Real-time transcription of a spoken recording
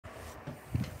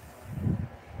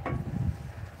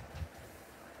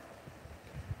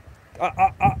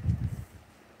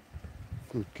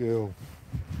Good girl.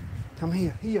 Come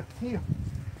here, here.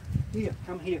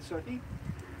 Come here, Sophie.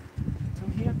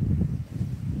 Come here.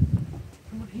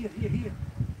 Come on, here.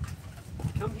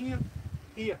 Come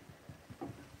here.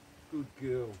 Good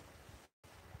girl.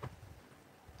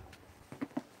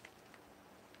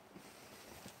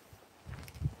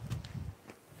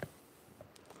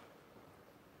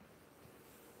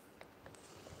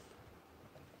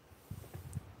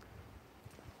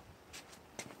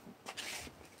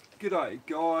 G'day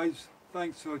guys,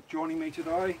 thanks for joining me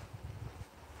today.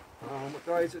 What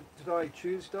day is it today?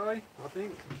 Tuesday, I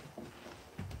think.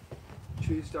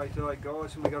 Tuesday today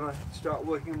guys, and we're going to start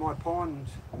working on my pond.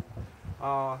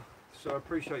 So I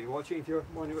appreciate you watching. If you're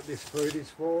wondering what this food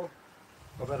is for,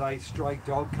 I've had a stray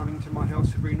dog coming to my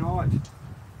house every night,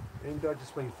 and I've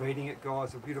just been feeding it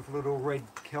guys. A beautiful little red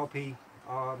kelpie,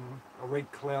 a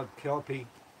red cloud kelpie.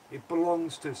 It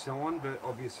belongs to someone, but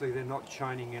obviously they're not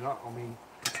chaining it up. I mean,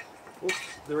 oops,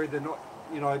 they're either not,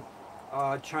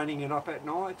 chaining it up at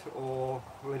night or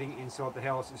letting it inside the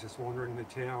house. It's just wandering the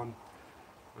town.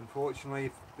 Unfortunately,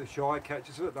 if the Shire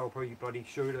catches it, they'll probably bloody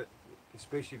shoot it,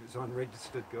 especially if it's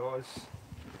unregistered, guys.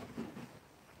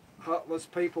 Heartless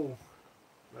people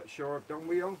that Shire have done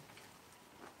with you.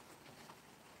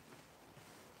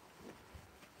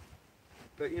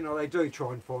 But they do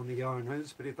try and find the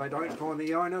owners, but if they don't find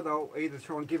the owner, they'll either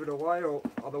try and give it away or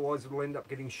otherwise it'll end up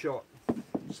getting shot.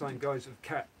 Same goes with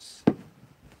cats.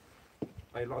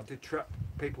 They love to trap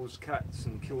people's cats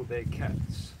and kill their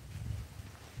cats.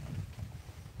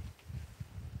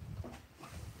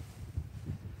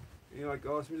 Anyway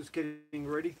guys, I'm just getting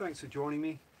ready. Thanks for joining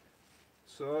me.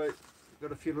 So,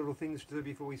 got a few little things to do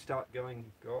before we start going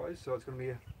guys. So it's going to be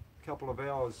a couple of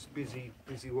hours busy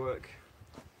work.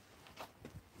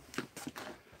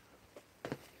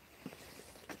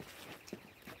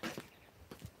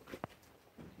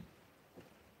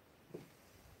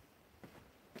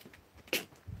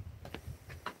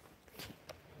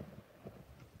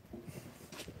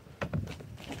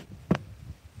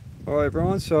 Hi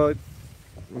everyone, so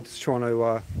I'm just trying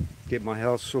to get my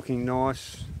house looking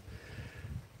nice,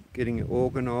 getting it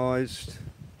organised,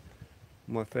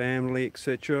 my family,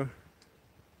 etc.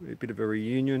 A bit of a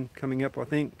reunion coming up, I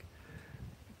think.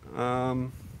 But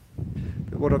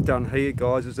what I've done here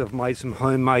guys is I've made some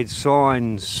homemade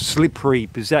signs, slippery,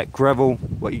 because that gravel,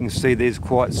 what you can see there, is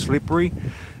quite slippery.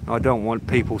 I don't want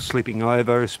people slipping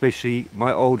over, especially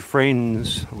my old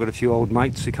friends. I've got a few old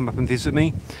mates who come up and visit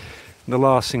me. The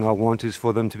last thing I want is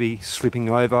for them to be slipping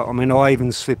over. I mean, I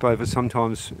even slip over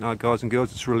sometimes, guys and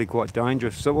girls. It's really quite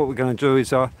dangerous. So what we're going to do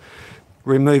is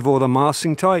remove all the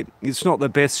masking tape. It's not the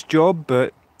best job,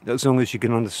 but as long as you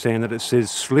can understand that it says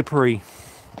slippery.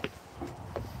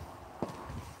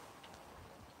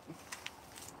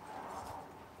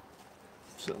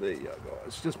 So there you go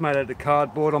guys, just made out of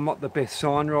cardboard. I'm not the best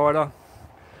sign writer,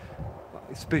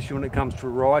 especially when it comes to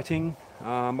writing.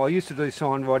 I used to do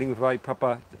sign writing with a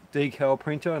proper decal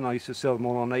printer, and I used to sell them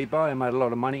all on eBay. I made a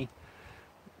lot of money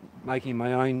making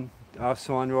my own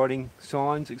sign writing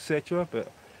signs, etc.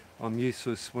 But I'm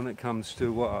useless when it comes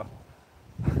to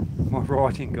my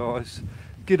writing, guys.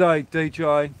 G'day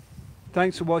DJ,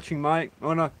 thanks for watching mate.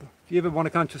 If you ever want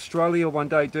to come to Australia one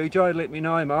day DJ, let me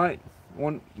know mate.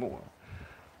 Want more.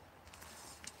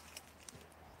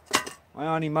 My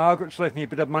auntie Margaret's left me a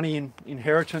bit of money in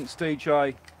inheritance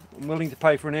DJ. I'm willing to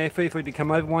pay for an airfare for you to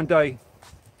come over one day,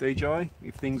 DJ,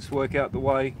 if things work out the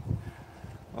way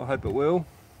I hope it will.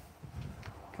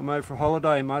 Come over for a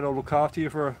holiday, mate. I'll look after you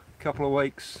for a couple of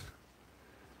weeks.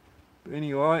 But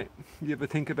anyway, you ever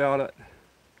think about it,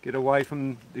 get away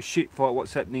from the shit fight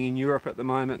what's happening in Europe at the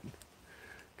moment.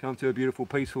 Come to a beautiful,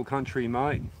 peaceful country,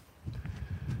 mate.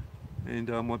 And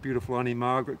my beautiful auntie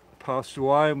Margaret passed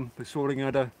away. We're sorting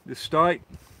out the estate.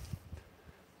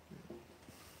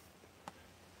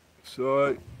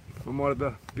 So I might have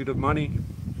a bit of money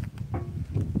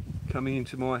coming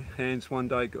into my hands one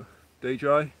day,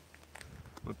 DJ.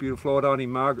 My beautiful old auntie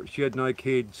Margaret, she had no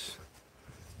kids.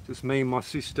 Just me and my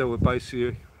sister were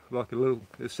basically like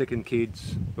her second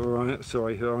kids, her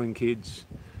own kids.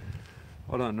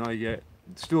 I don't know yet.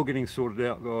 It's still getting sorted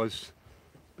out, guys.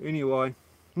 But anyway,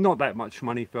 not that much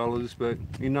money, fellas, but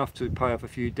enough to pay off a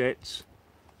few debts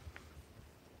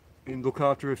and look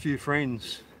after a few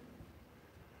friends.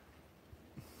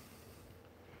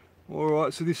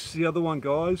 Alright, so this is the other one,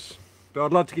 guys. But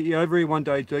I'd love to get you over here one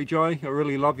day, DJ. I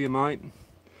really love you, mate.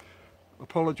 I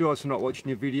apologise for not watching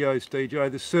your videos, DJ.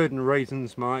 There's certain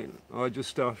reasons, mate. I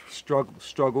just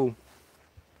struggle.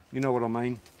 You know what I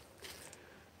mean.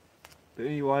 But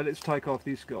anyway, let's take off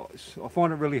this, guys. I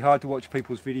find it really hard to watch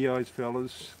people's videos,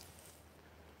 fellas.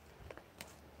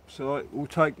 So we'll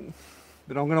take,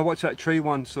 but I'm going to watch that tree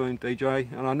one soon,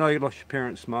 DJ, and I know you lost your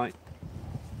parents, mate.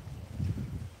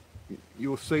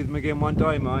 You'll see them again one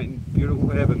day, mate, in beautiful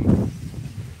heaven.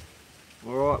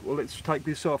 Alright, well let's take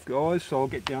this off, guys, so I'll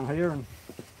get down here and...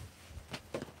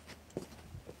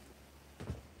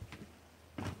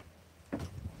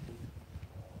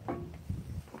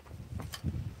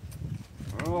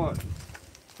 Alright,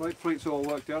 hopefully it's all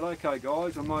worked out okay,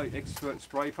 guys. I'm no expert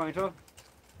spray painter.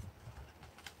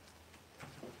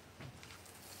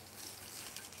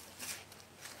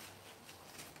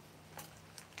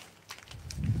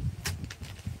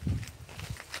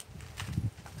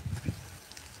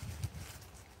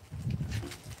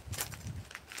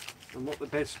 I'm not the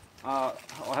best, I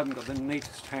haven't got the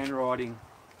neatest handwriting.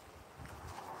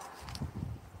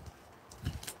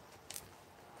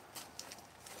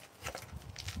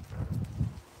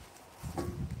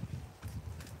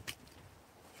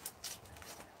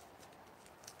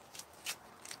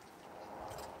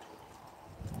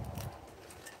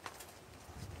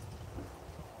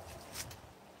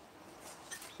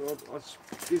 So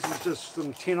this is just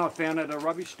some tin I found at a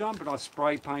rubbish dump, and I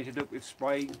spray painted it with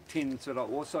spray tins that I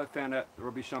also found at the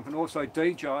rubbish dump. And also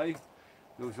DJ,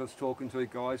 who I was talking to,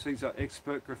 guys, he's an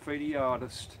expert graffiti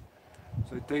artist.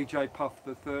 So DJ Puff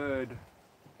the Third.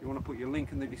 You want to put your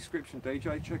link in the description,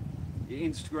 DJ, check your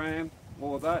Instagram,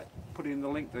 all of that, put in the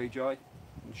link, DJ,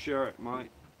 and share it, mate.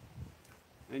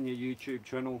 And your YouTube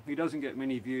channel. He doesn't get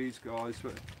many views, guys,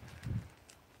 but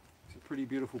he's a pretty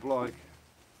beautiful bloke.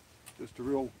 Just a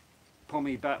real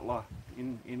pommy battler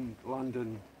in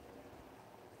London.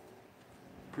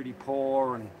 Pretty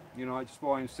poor and, you know, just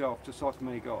by himself, just like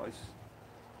me, guys.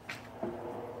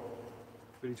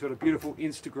 But he's got a beautiful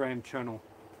Instagram channel.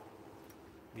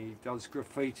 He does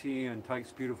graffiti and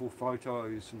takes beautiful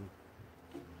photos and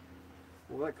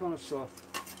all that kind of stuff.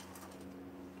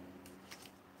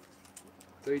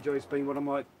 DJ's been one of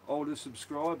my oldest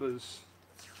subscribers.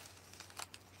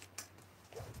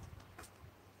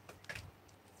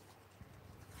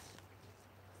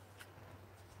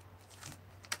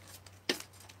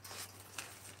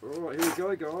 Alright, here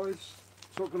we go, guys.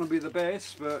 It's not going to be the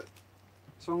best, but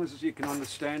as long as you can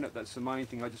understand it, that's the main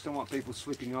thing. I just don't want people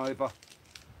slipping over.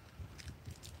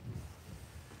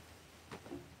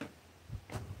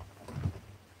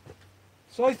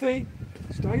 Sophie,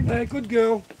 stay there, good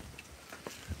girl.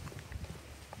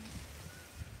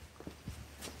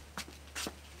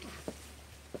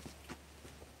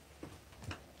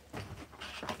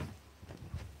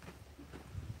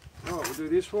 Alright, we'll do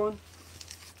this one.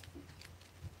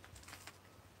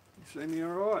 You see me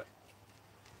alright?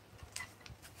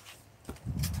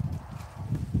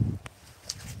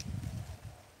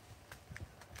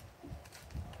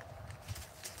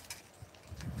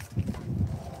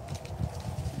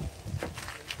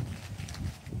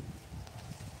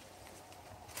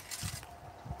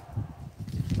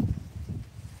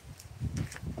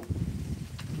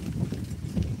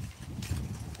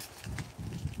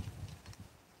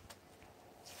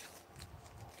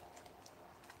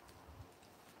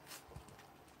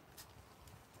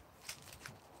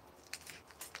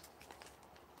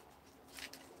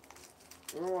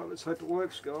 Alright, let's hope it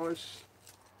works, guys.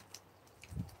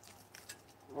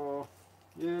 Oh,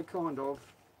 yeah, kind of.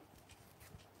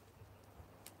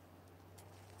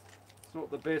 It's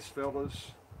not the best,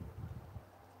 fellas.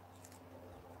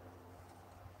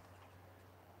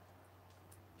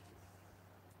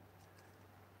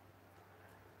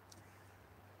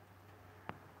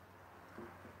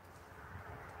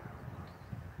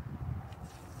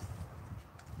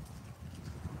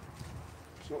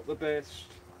 It's not the best.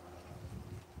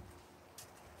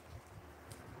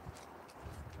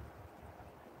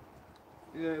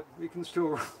 Yeah, you can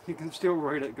still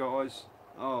read it, guys.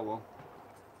 Oh well.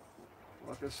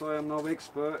 Like I say, I'm no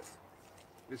expert.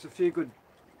 There's a few good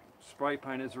spray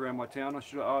painters around my town. I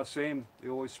should ask them. They're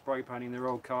always spray painting their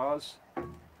old cars.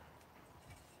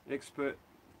 Expert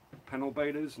panel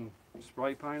beaters and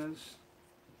spray painters.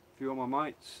 A few of my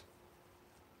mates.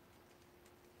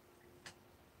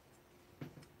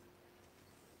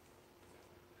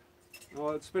 Oh,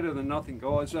 it's better than nothing,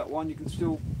 guys. That one, you can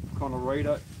still kind of read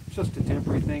it. It's just a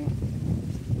temporary thing.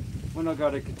 When I go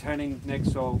to Katanning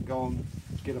next, I'll go and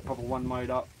get a proper one made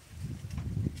up.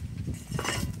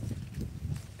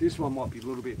 This one might be a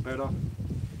little bit better.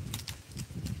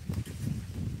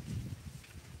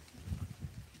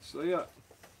 So yeah,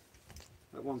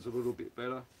 that one's a little bit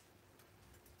better.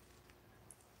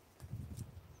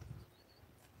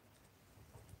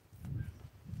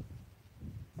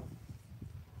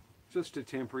 Just a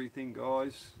temporary thing,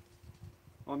 guys.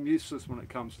 I'm useless when it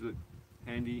comes to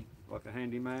handy, like a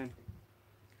handyman.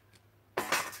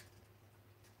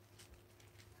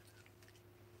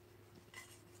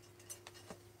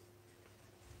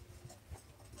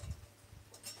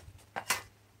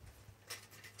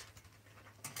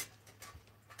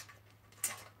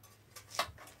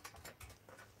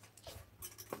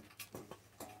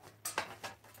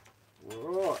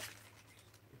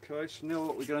 Okay, so now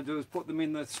what we're going to do is put them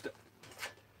in the...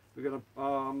 We're going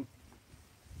to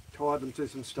tie them to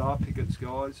some star pickets,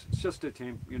 guys. It's just a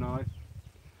temp, you know.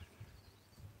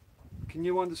 Can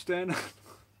you understand?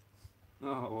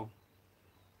 Oh well,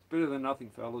 it's better than nothing,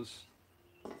 fellas.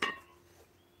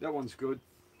 That one's good.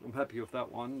 I'm happy with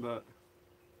that one, but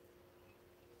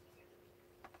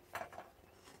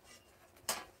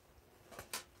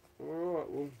alright,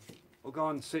 well, I'll go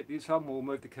and set this up and we'll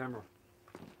move the camera.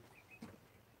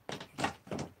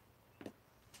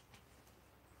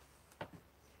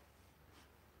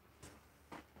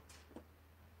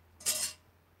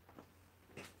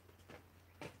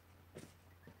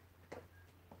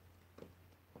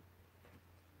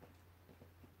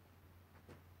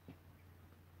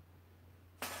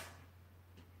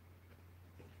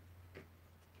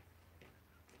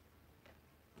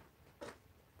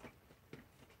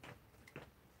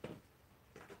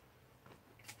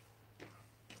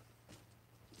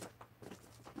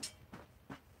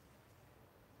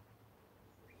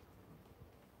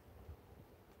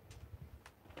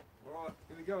 Alright,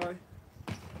 here we go.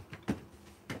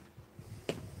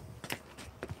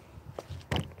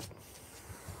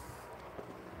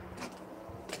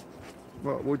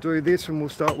 Right, we'll do this and we'll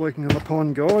start working on the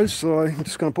pond, guys. So I'm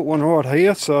just going to put one right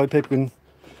here so people can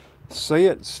see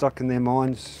it stuck in their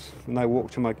minds when they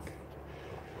walk to my...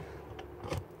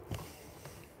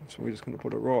 So we're just going to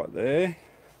put it right there.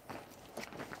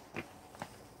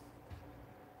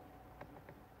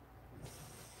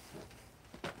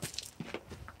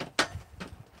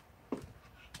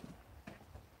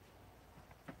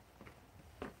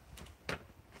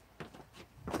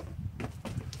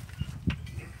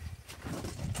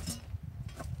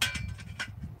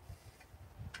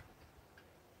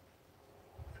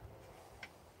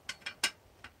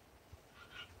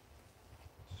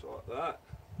 Like that.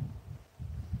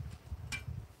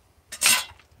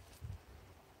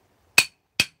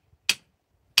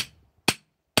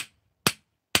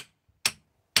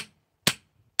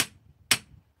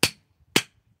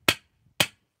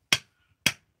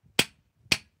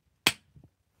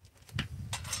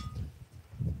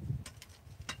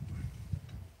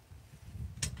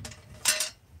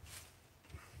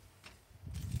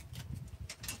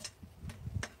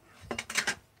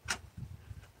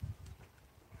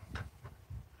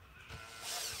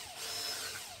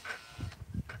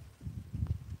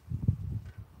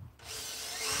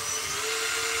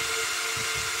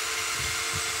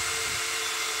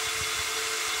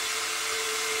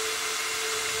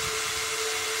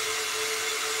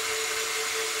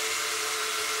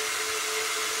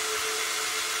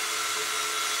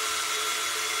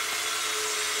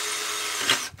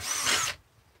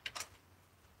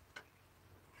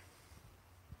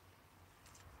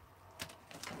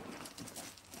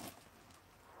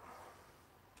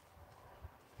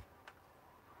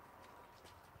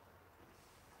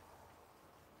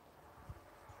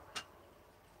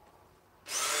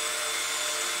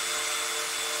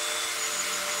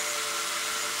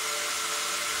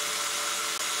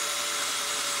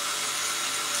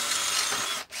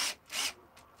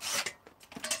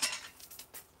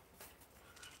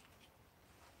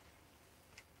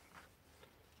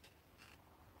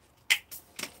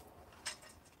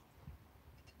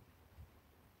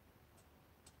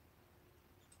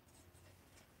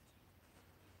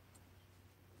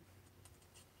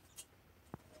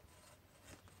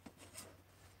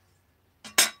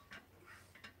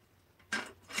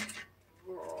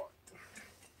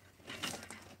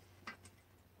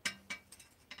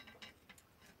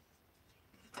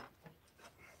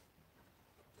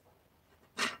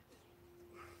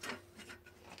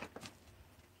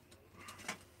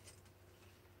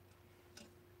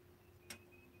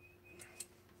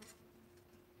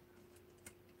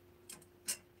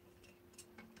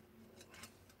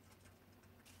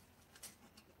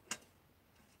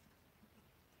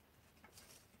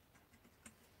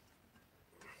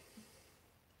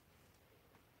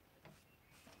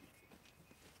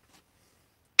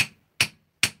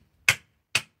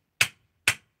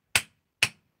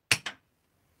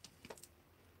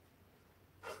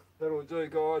 That'll do,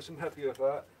 guys. I'm happy with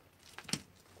that.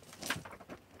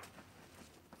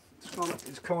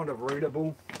 It's kind of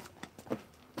readable.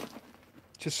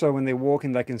 Just so when they're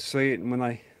walking they can see it, and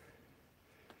when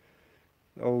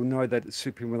they'll know that it's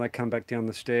sipping when they come back down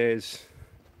the stairs.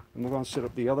 And we're going to set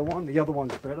up the other one. The other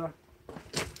one's better.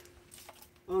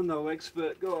 I'm no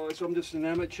expert, guys. I'm just an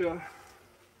amateur.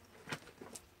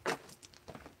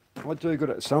 I do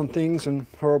good at some things and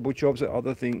horrible jobs at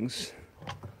other things.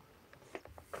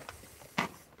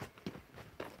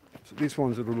 So this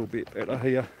one's a little bit better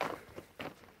here.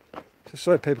 Just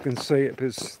so people can see it,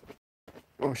 because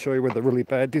I'll show you where they're really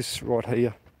bad. This right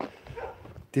here.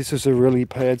 This is a really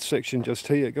bad section just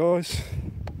here, guys.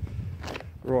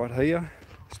 Right here.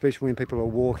 Especially when people are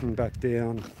walking back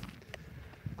down.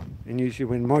 And usually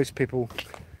when most people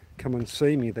come and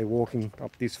see me, they're walking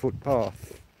up this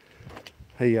footpath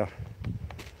here.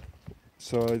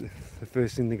 So the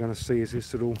first thing they're going to see is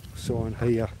this little sign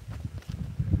here.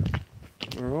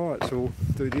 Alright, so we'll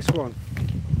do this one.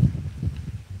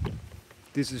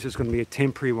 This is just going to be a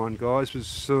temporary one, guys, because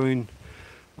soon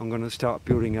I'm going to start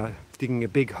digging a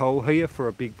big hole here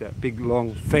for that big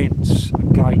long fence, a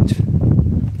gate.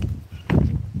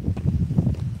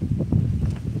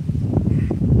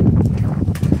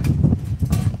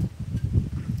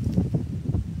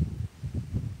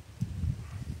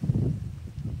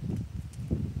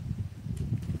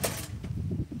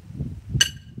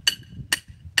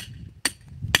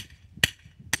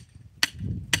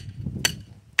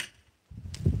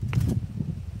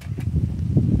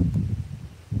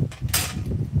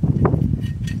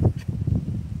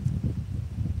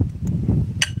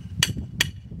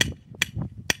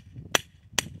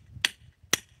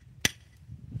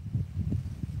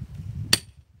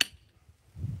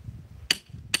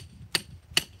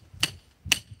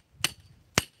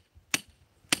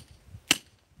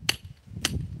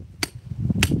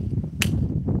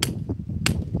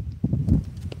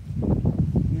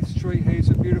 Tree here's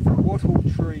a beautiful wattle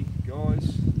tree, guys.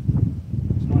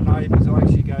 It's my neighbour's. I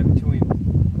actually gave it to him.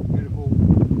 Beautiful,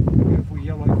 beautiful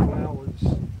yellow flowers.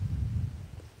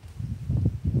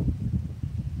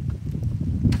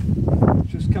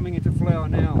 Just coming into flower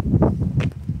now.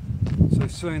 So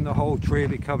soon the whole tree will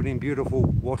be covered in beautiful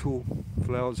wattle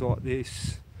flowers like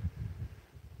this.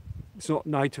 It's not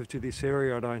native to this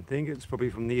area, I don't think. It's probably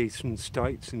from the eastern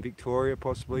states in Victoria,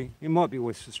 possibly. It might be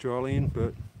West Australian,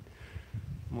 but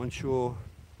I'm unsure.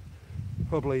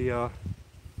 Probably, yeah,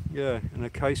 an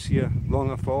Acacia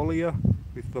longifolia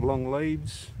with the long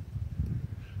leaves.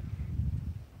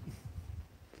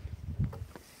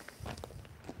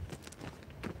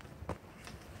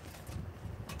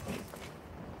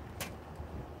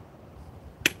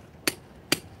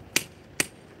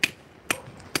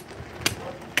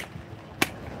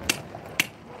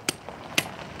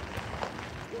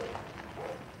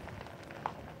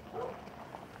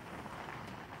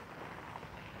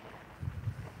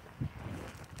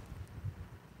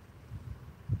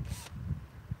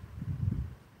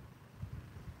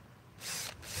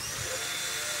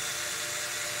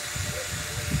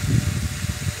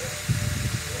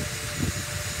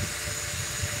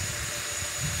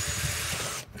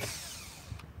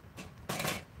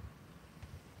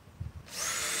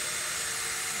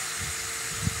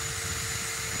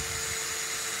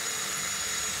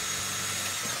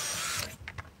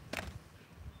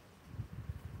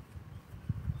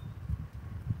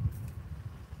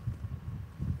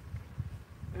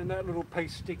 And that little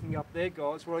piece sticking up there,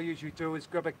 guys, what I usually do is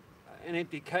grab an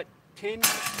empty cat tin,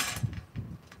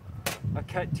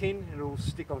 and it'll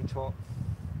stick on top.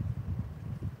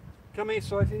 Come here,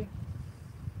 Sophie.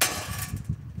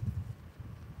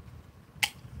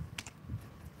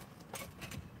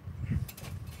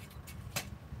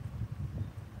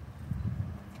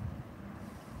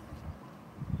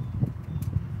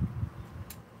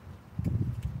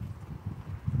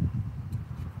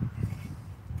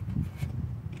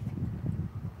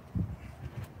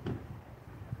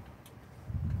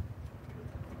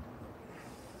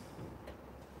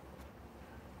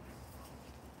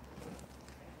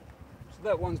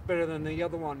 That one's better than the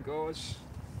other one, guys.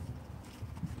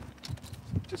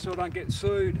 Just so I don't get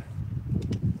sued.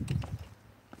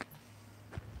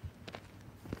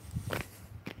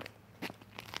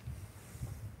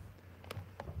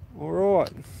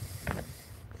 Alright.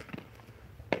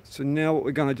 So now what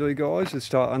we're going to do, guys, is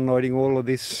start unloading all of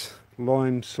this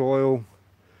lime soil.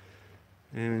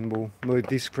 And we'll move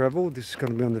this gravel. This is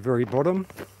going to be on the very bottom.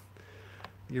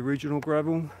 The original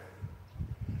gravel.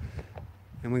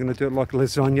 And we're going to do it like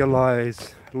lasagna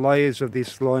layers. Layers of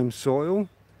this lime soil.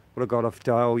 What I got off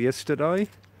Dayle yesterday.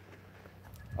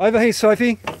 Over here,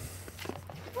 Sophie.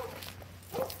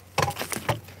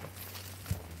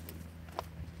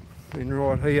 And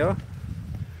right here,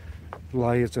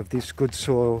 layers of this good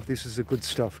soil. This is the good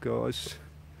stuff, guys.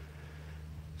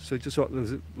 So just like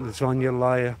the lasagna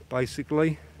layer,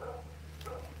 basically.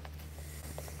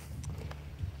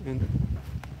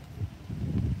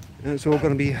 And it's all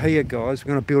going to be here, guys. We're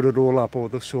going to build it all up, all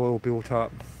the soil built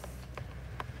up.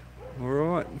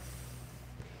 Alright.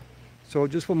 So I'll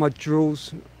just put my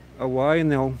drills away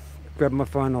and then I'll grab my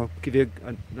phone. I'll give you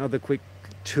another quick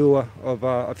tour of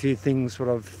a few things what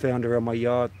I've found around my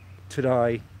yard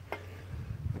today.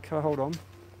 Okay, hold on.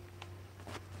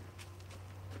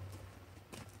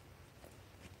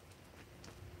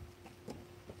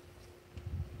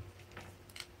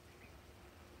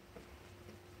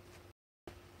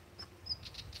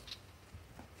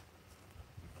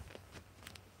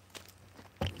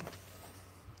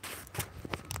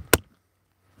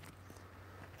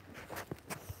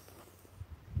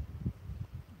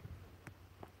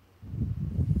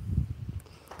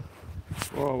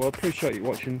 Oh, well, I appreciate you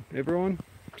watching, everyone.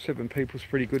 7 people's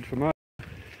pretty good for me.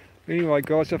 Anyway,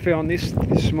 guys, I found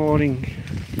this morning.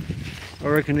 I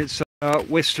reckon it's a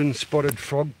western spotted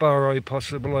frog burrow,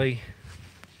 possibly.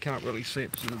 Can't really see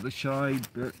it because of the shade,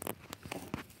 but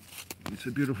it's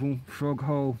a beautiful frog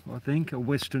hole, I think. A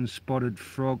western spotted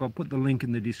frog. I'll put the link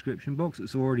in the description box.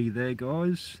 It's already there,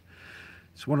 guys.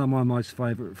 It's one of my most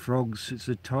favourite frogs. It's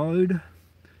a toad.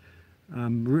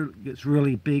 It's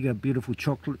really big, a beautiful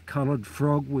chocolate coloured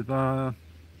frog with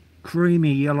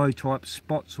creamy yellow type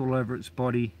spots all over its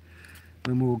body.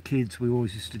 When we were kids, we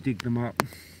always used to dig them up.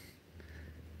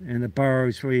 And the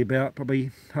burrow's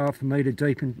probably half a metre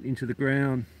deep into the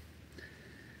ground.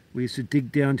 We used to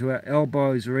dig down to our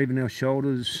elbows or even our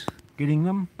shoulders getting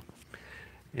them.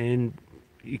 And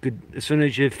you could, as soon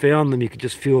as you found them, you could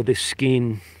just feel their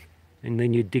skin, and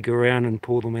then you dig around and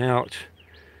pull them out.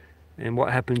 And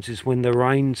what happens is when the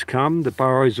rains come, the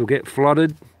burrows will get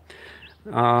flooded.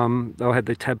 They'll have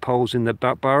the tadpoles in the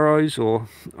burrows, or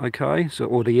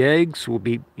the eggs will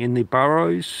be in the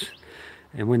burrows.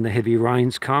 And when the heavy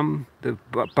rains come, the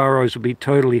burrows will be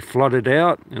totally flooded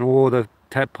out, and all the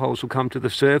tadpoles will come to the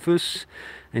surface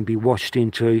and be washed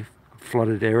into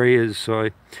flooded areas. So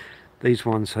these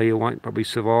ones here won't probably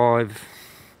survive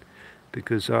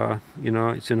because you know,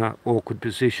 it's in an awkward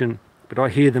position. But I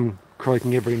hear them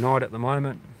croaking every night at the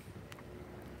moment.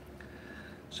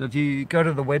 So if you go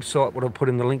to the website, what I'll put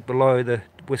in the link below, the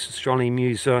West Australian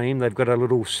Museum, they've got a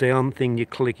little sound thing you're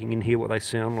clicking and hear what they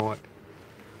sound like.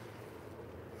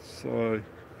 So,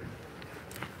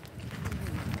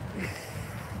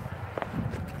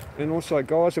 and also,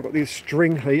 guys, I've got this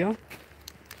string here.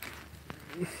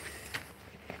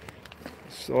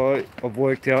 So I've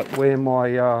worked out where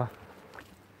my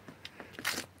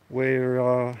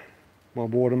my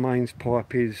water mains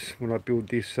pipe is when I build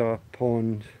this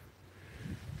pond.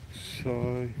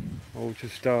 So I'll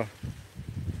just show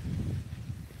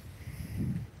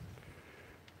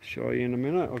you in a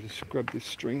minute. I'll just grab this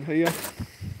string here.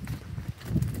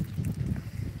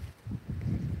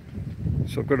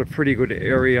 So I've got a pretty good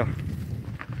area,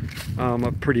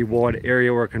 a pretty wide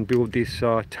area where I can build this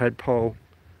tadpole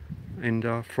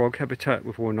and frog habitat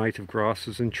with all native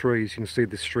grasses and trees. You can see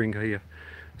the string here.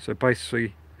 So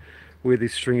basically where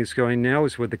this string is going now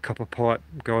is where the copper pipe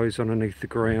goes underneath the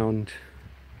ground.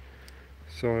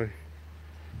 So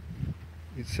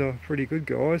it's pretty good,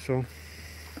 guys. But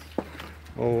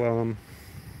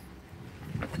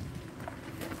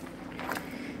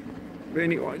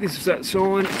anyway, this is that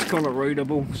sign. It's kind of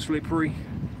readable, slippery.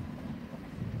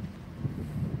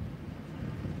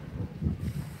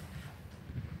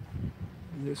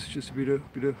 And this is just a bit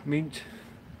of mint.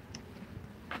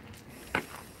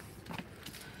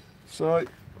 So,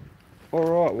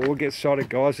 alright, well, we'll get started,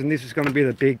 guys. And this is going to be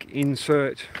the big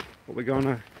insert. What we're going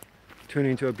to turn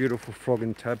into a beautiful frog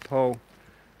and tadpole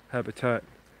habitat.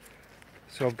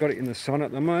 So I've got it in the sun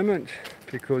at the moment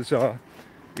because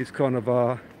it's kind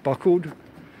of buckled,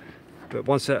 but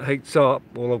once that heats up,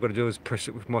 all I've got to do is press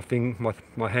it with my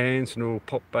hands, and it will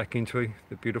pop back into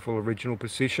the beautiful original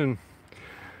position.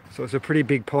 So it's a pretty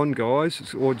big pond, guys.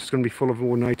 It's all just going to be full of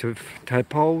all native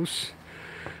tadpoles,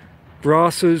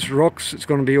 grasses, rocks. It's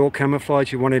going to be all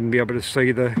camouflage. You won't even be able to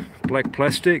see the black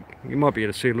plastic. You might be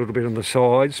able to see a little bit on the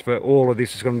sides, but all of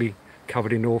this is going to be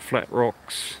covered in all flat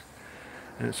rocks,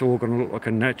 and it's all going to look like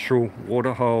a natural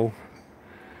water hole.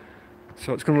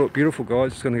 So it's going to look beautiful,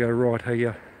 guys. It's going to go right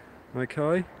here.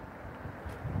 Okay.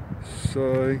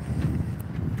 So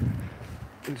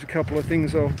there's a couple of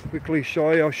things I'll quickly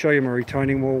show you. I'll show you my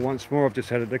retaining wall once more. I've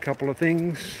just added a couple of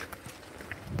things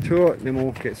to it, and then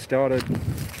we'll get started.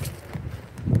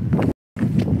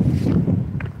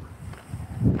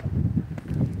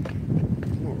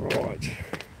 Alright.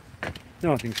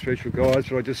 Nothing special, guys,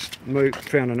 but I just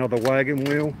found another wagon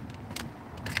wheel,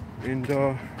 and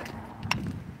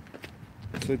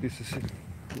so this is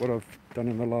what I've done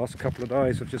in the last couple of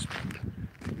days. I've just,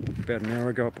 about an hour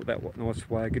ago, I put that nice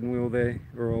wagon wheel there,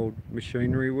 or old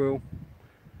machinery wheel.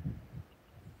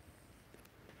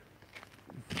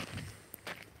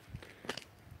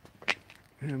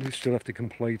 And we still have to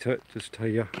complete it, just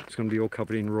here. It's going to be all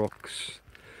covered in rocks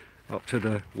up to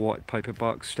the white paper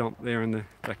bark stump there in the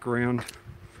background.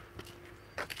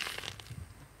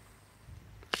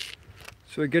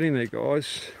 So getting there,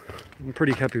 guys. I'm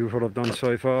pretty happy with what I've done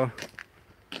so far.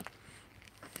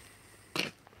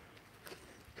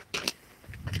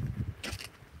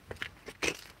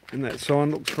 And that sign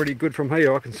looks pretty good from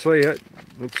here. I can see it.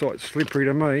 Looks like it's slippery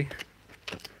to me.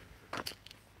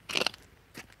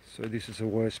 So this is the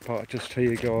worst part just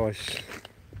here, guys.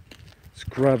 It's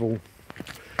gravel.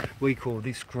 We call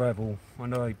this gravel. I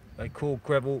know they call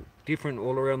gravel different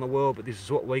all around the world, but this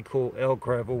is what we call our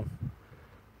gravel.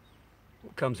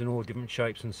 It comes in all different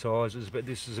shapes and sizes, but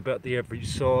this is about the average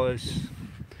size.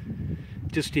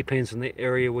 Just depends on the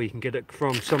area where you can get it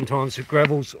from. Sometimes the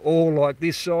gravel's all like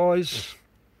this size,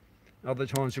 other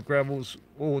times the gravel's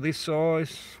all this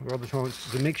size, or other times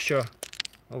it's a mixture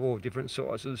of all different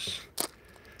sizes.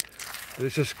 But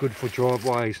it's just good for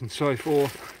driveways and so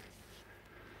forth.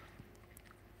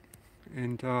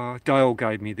 And Dayle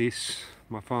gave me this.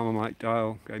 My farmer mate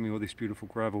Dayle gave me all this beautiful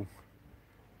gravel.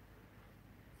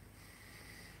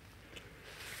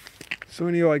 So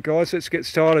anyway guys, let's get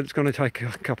started. It's going to take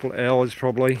a couple of hours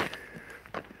probably.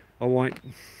 I won't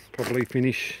probably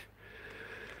finish,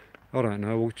 I don't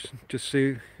know, we'll just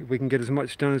see if we can get as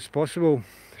much done as possible.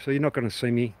 So you're not going to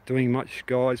see me doing much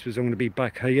guys, because I'm going to be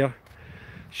back here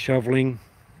shoveling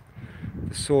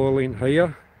the soil in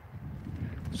here.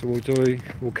 So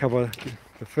we'll cover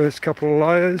the first couple of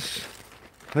layers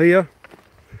here,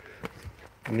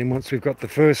 and then once we've got the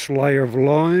first layer of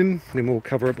loam, then we'll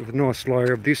cover it with a nice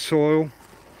layer of this soil.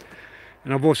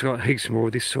 And I've also got heaps more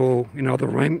of this soil in other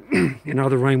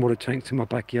rainwater tanks in my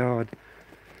backyard.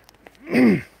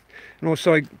 And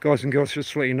also guys and girls,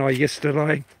 just to let you know,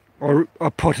 yesterday I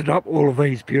potted up all of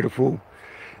these beautiful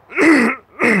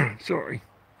sorry,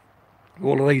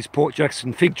 all of these Port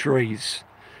Jackson fig trees.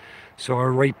 So I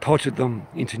repotted them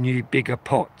into new bigger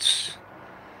pots,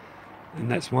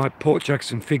 and that's my Port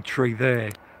Jackson fig tree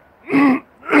there.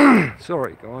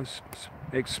 Sorry guys,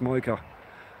 ex-smoker.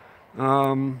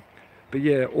 But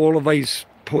yeah, all of these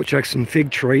Port Jackson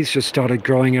fig trees just started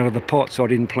growing out of the pot, so I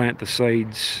didn't plant the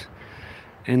seeds,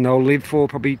 and they'll live for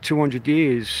probably 200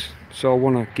 years. So I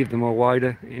want to give them away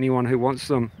to anyone who wants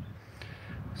them.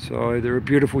 So they're a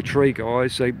beautiful tree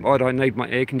guys. I don't need my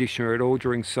air conditioner at all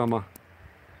during summer.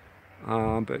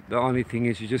 But the only thing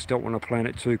is you just don't want to plant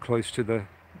it too close to the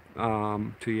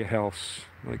to your house,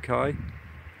 okay?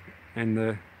 And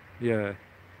the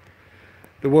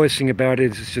worst thing about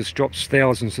it is it just drops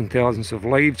thousands and thousands of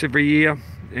leaves every year,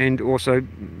 and also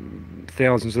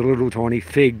thousands of little tiny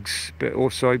figs. But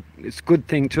also it's a good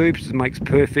thing too, because it makes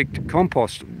perfect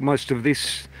compost. Most of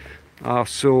this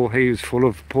soil here is full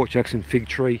of Port Jackson fig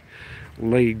tree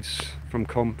leaves from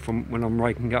when I'm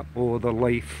raking up all the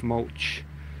leaf mulch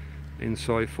and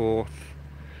so forth.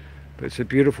 But it's a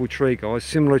beautiful tree guys,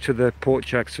 similar to the Port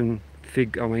Jackson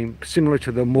fig, similar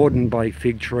to the Modern Bay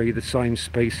fig tree, the same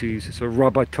species. It's a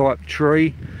rubber type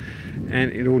tree,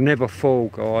 and it'll never fall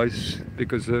guys,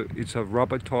 because it's a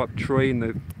rubber type tree, and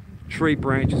the tree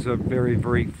branches are very,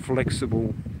 very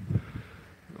flexible,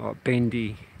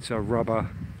 bendy. It's a rubber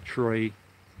tree,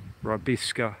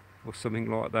 Robisca or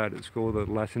something like that. It's called the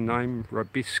Latin name,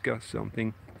 Robisca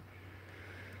something.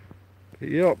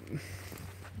 Yep,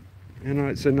 you know,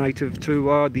 it's a native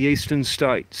to the eastern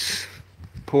states,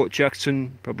 Port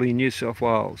Jackson, probably New South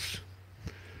Wales.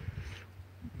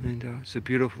 And it's a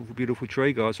beautiful, beautiful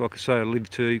tree guys. Like I say, I live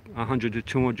to 100 to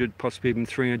 200, possibly even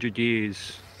 300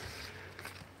 years.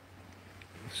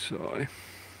 So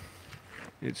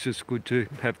it's just good to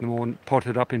have them all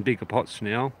potted up in bigger pots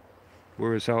now,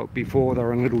 whereas before they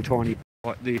were in little tiny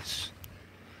like this,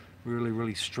 really,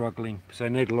 really struggling, because they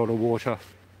need a lot of water.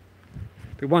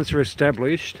 But once they're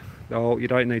established, you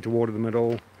don't need to water them at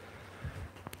all.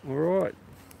 Alright,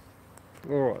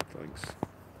 thanks.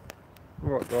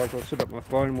 Alright guys, I'll set up my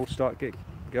phone and we'll start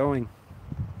going.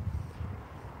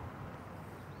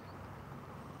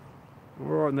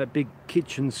 Alright, and that big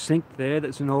kitchen sink there,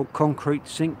 that's an old concrete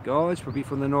sink guys, probably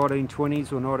from the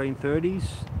 1920s or 1930s.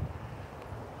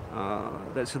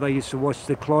 That's how they used to wash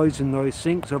their clothes in those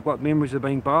sinks. I've got memories of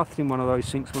being bathed in one of those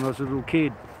sinks when I was a little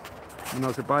kid, when I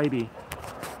was a baby.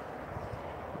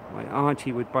 My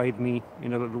auntie would bathe me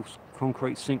in a little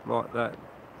concrete sink like that.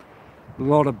 A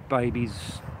lot of babies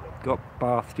got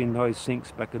bathed in those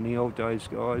sinks back in the old days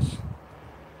guys.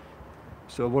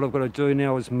 So what I've got to do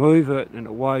now is move it, and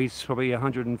it weighs probably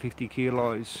 150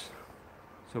 kilos.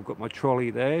 So I've got my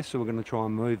trolley there, so we're going to try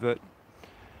and move it.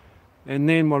 And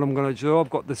then what I'm going to do, I've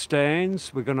got the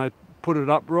stands, we're going to put it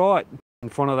upright in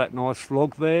front of that nice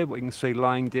log there, what you can see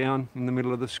laying down in the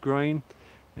middle of the screen,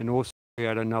 and also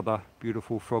create another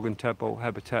beautiful frog and tadpole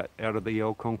habitat out of the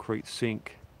old concrete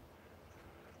sink.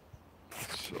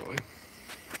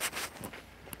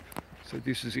 So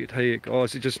this is it here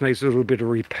guys, it just needs a little bit of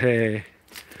repair.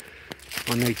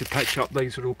 I need to patch up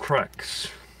these little cracks,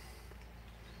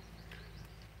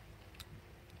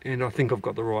 and I think I've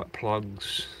got the right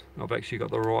plugs. I've actually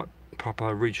got the right proper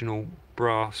original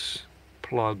brass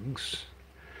plugs,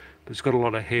 but it's got a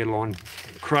lot of hairline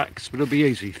cracks, but it'll be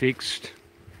easy fixed.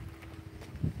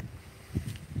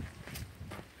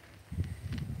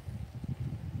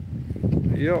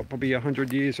 Yeah, probably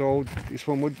 100 years old this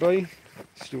one would be.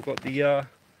 Still got the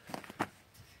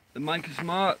maker's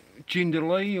mark,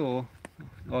 Jindalee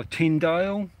or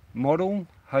Tyndale model,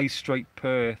 Hay Street,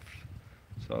 Perth.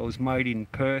 So it was made in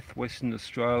Perth, Western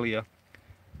Australia.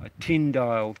 A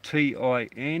Tyndale, Tindal.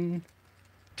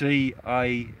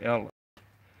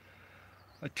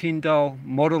 A Tyndale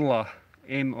Modeler,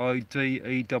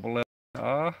 Modeller,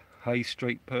 Hay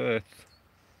Street, Perth.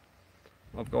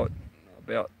 I've got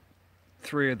about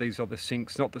 3 of these other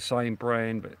sinks, not the same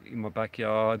brand, but in my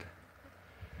backyard.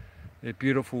 They're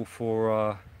beautiful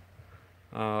for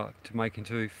to make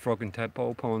into frog and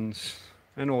tadpole ponds,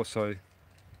 and also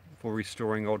for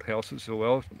restoring old houses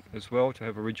as well to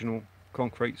have original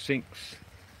concrete sinks.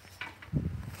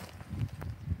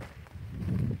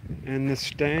 And the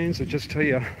stands are just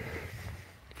here.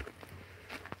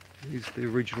 Here's the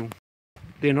original.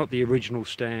 They're not the original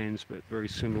stands, but very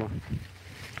similar.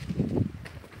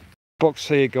 Box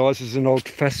here, guys, is an old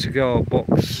Fascicle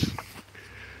box.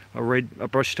 A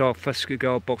brush style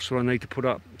Fascicle box that I need to put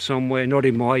up somewhere, not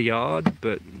in my yard,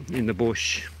 but in the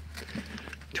bush.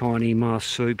 Tiny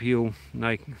marsupial,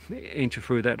 they enter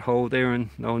through that hole there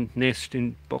and they'll nest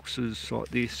in boxes like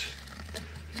this.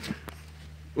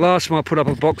 Last time I put up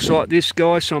a box like this,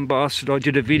 guys, some bastard, I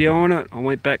did a video on it. I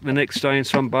went back the next day and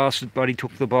some bastard buddy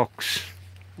took the box.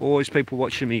 Always people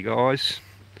watching me, guys.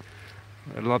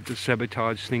 I love to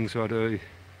sabotage things I do.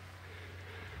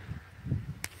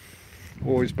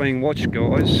 Always being watched,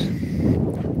 guys.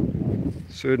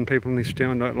 Certain people in this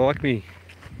town don't like me.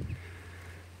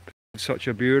 It's such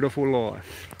a beautiful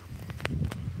life.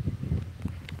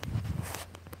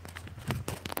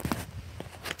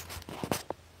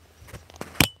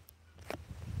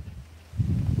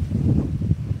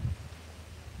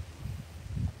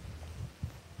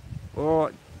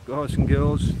 Alright, guys and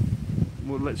girls,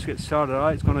 well, let's get started.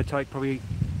 It's going to take probably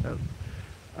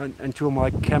until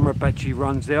my camera battery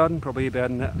runs out, and probably about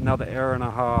another hour and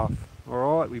a half.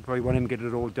 Alright, we probably won't even get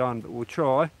it all done, but we'll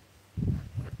try.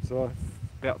 So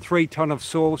about 3 tonne of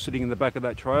soil sitting in the back of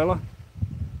that trailer.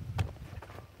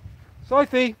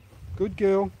 Sophie, good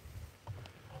girl.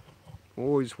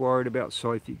 Always worried about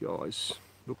Sophie, guys.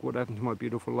 Look what happened to my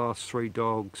beautiful last 3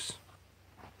 dogs.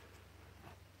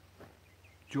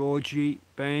 Georgie,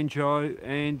 Banjo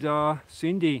and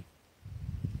Cindy.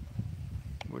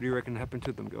 What do you reckon happened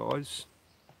to them, guys?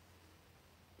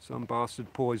 Some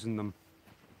bastard poisoned them.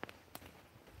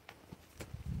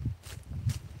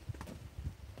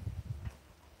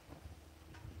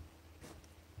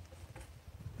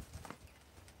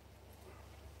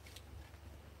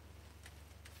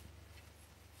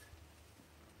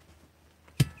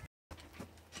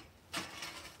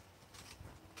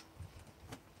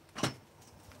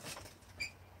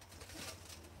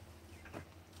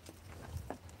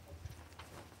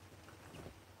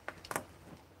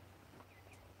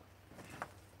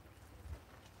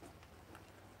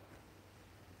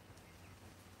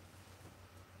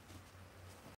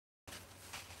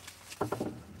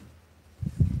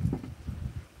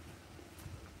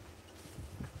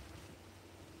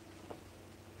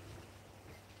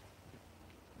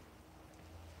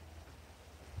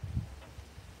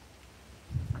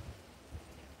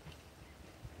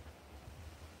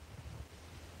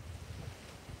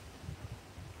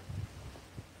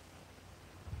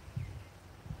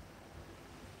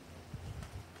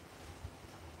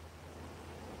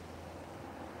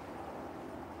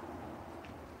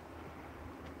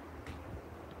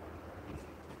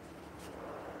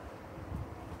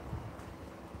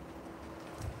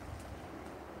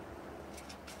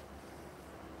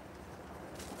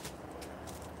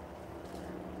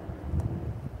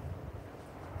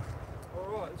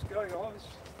 Let's go, guys.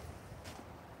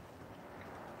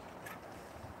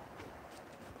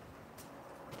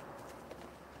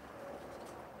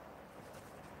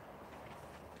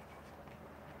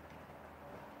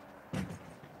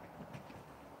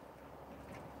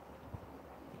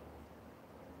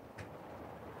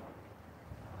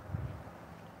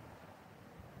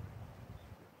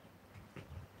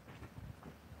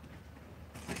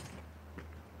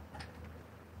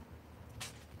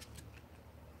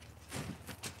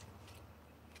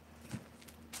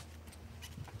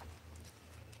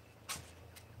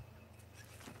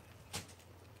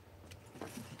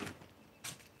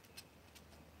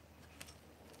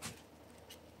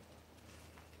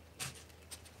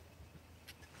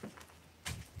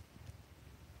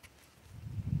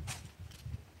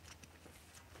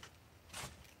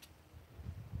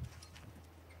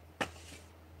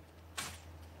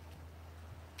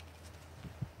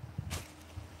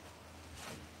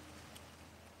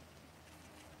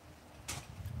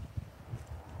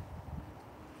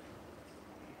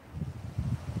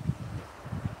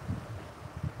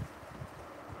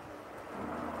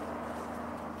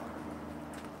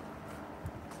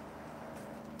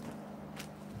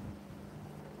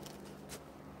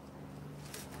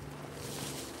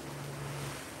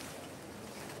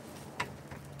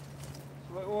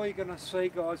 all you're going to see,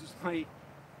 guys, is me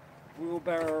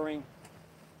wheelbarrowing.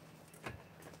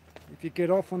 If you get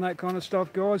off on that kind of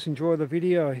stuff, guys, enjoy the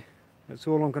video. That's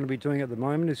all I'm going to be doing at the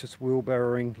moment, is just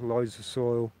wheelbarrowing loads of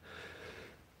soil.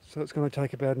 So it's going to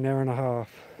take about an hour and a half.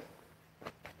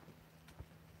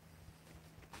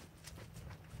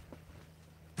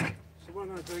 So what I'm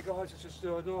going to do, guys, is just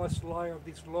do a nice layer of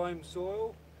this loam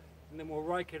soil, and then we'll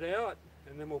rake it out,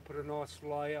 and then we'll put a nice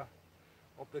layer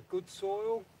of the good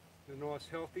soil, the nice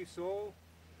healthy soil,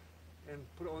 and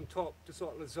put it on top, just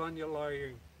like lasagna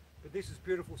layering. But this is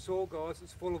beautiful soil, guys.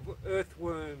 It's full of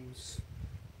earthworms,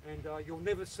 and you'll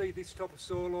never see this type of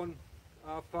soil on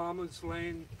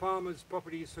farmers'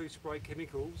 properties who spray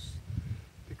chemicals,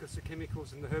 because the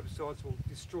chemicals and the herbicides will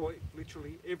destroy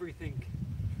literally everything.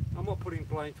 I'm not putting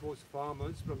blame towards the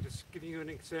farmers, but I'm just giving you an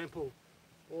example.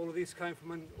 All of this came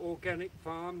from an organic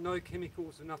farm, no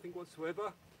chemicals and nothing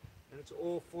whatsoever, and it's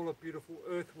all full of beautiful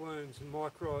earthworms and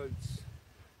microbes.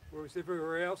 Whereas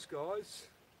everywhere else, guys,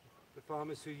 the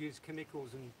farmers who use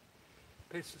chemicals and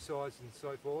pesticides and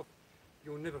so forth,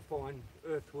 you'll never find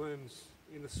earthworms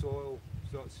in the soil.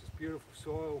 So it's just beautiful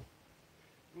soil.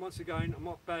 And once again, I'm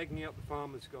not bagging out the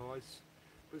farmers, guys,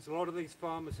 because a lot of these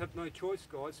farmers have no choice,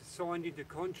 guys. They're signed into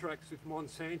contracts with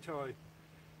Monsanto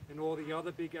and all the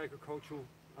other big agricultural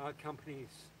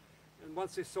companies. And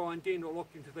once they're signed in or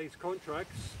locked into these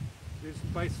contracts, there's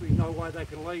basically no way they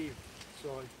can leave.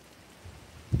 So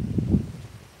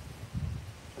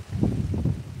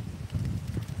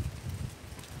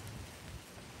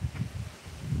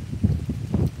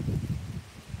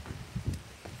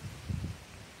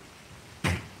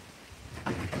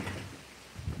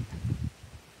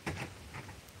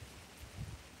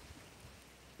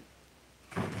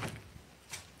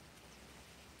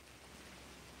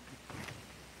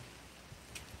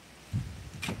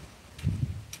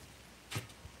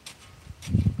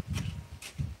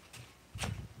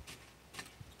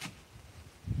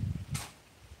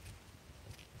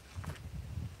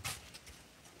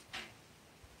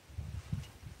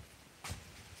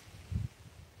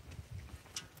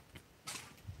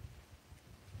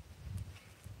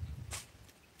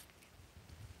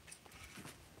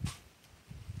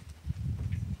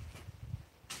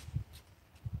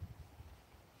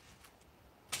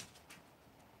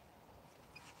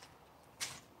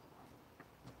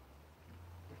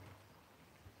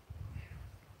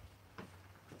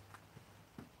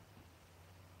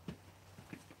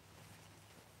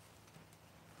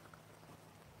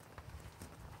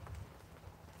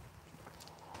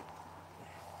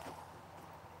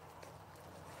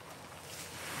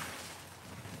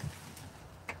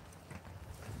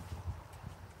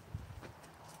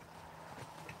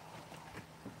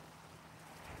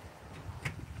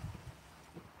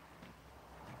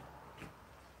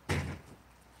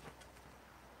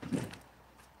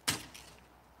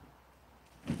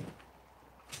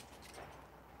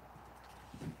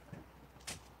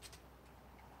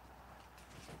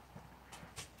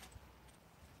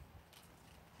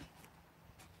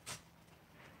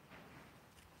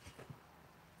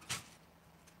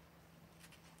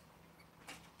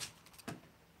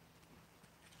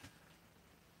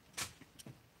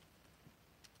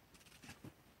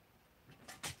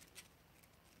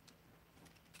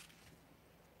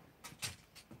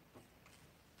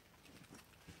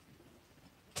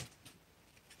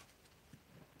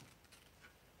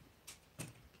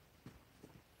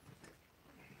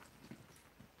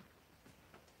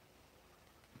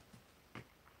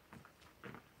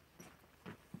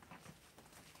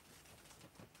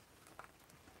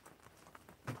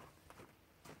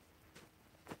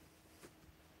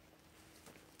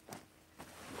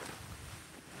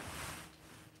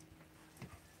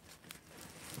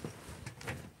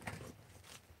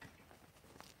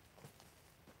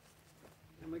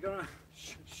we're going to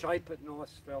shape it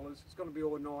nice, fellas. It's going to be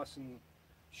all nice and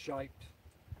shaped.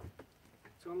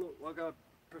 It's going to look like a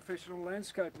professional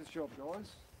landscaper's job,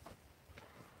 guys.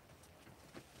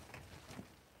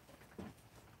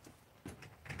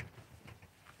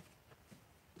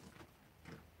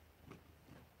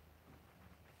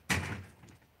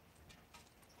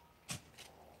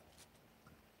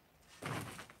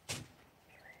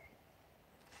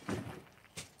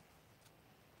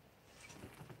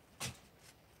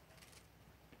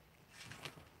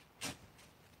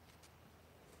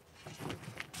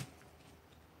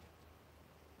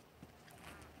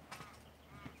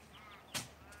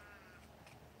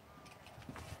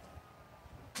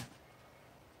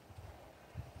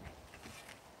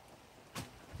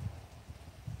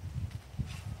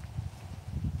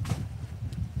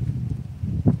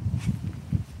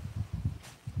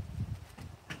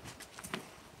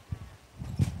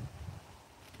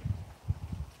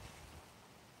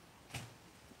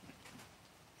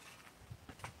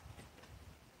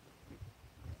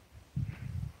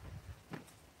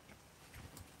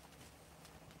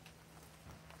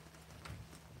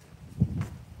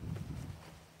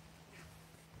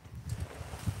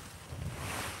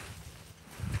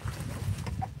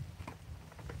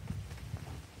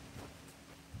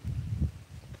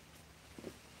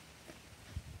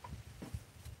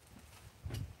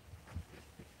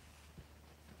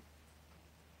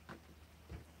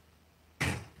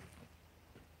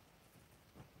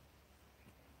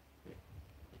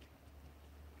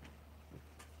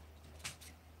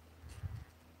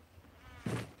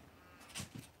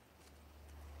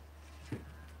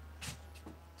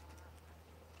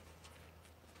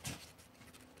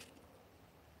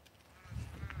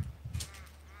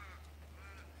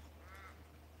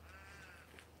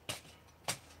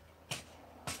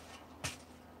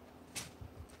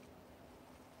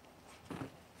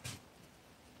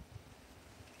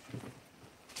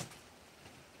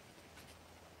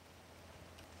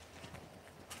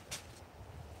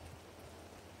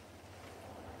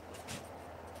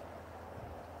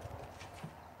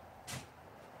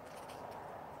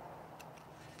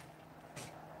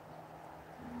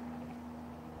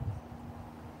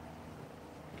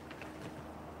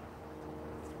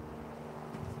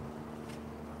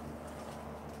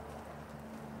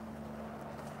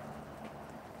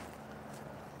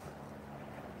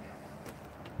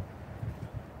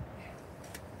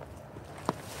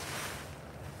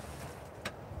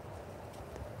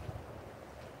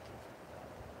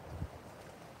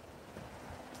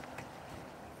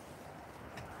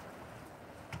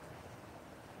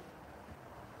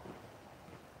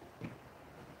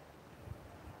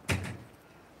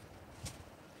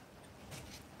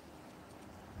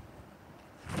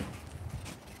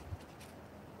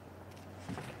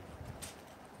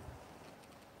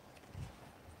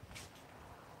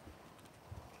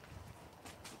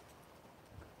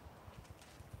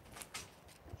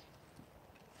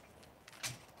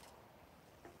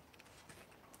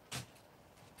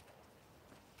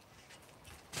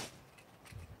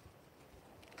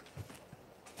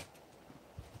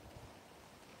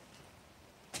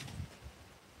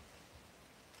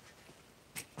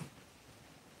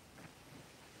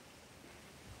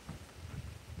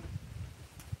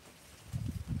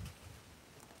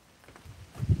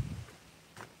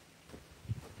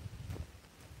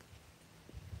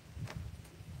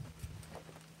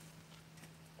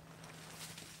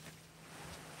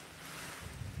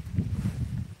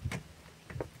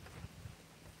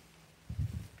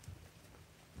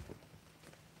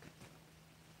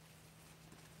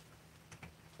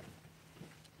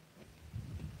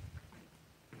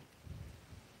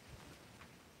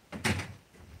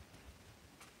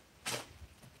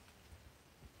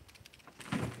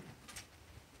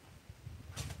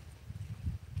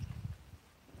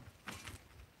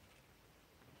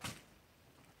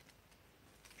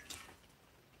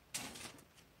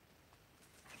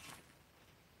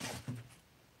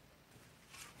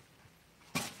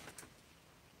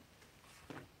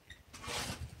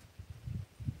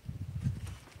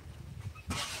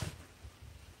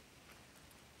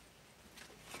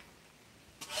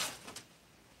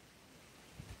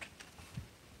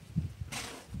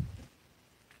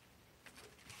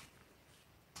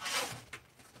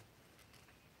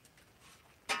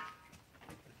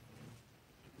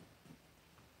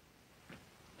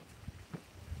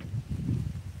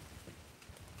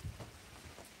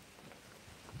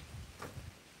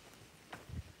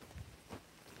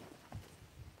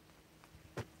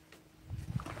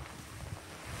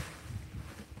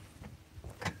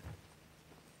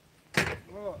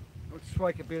 Let's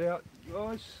swake a bit out,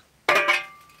 guys.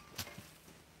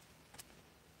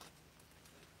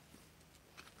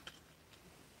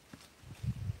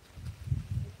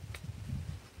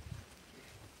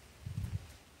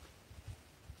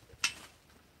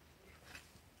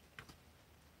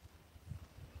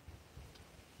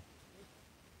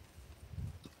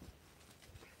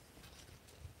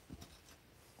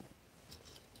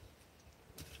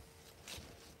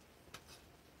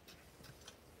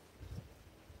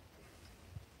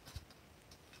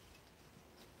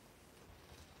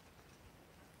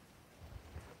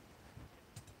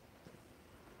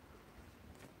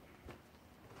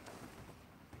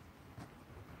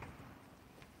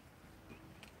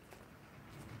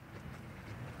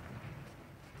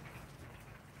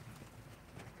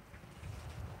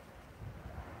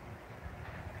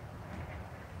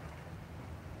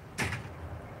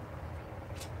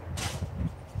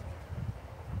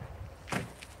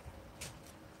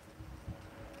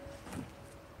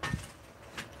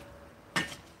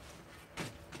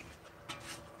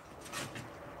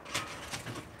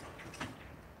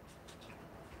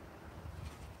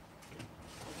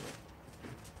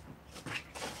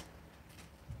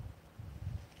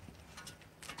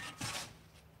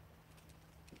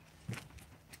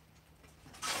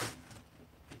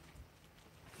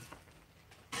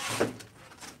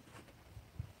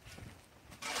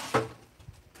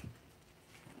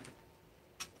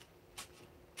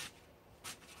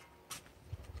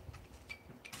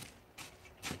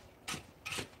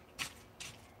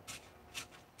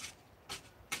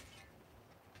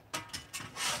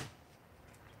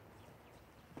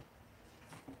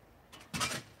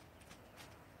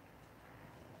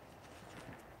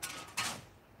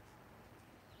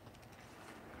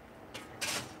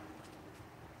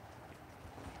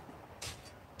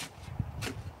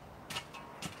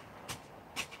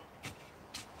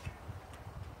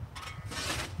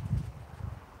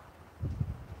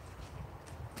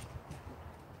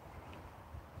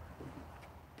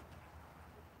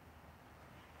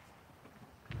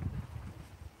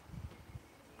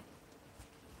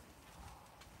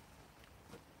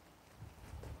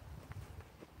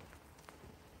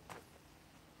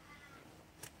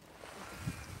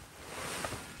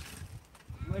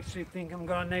 I actually think I'm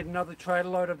going to need another trailer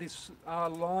load of this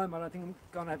lime. I don't think I'm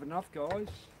going to have enough, guys.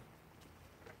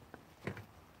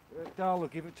 Dayle will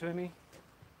give it to me.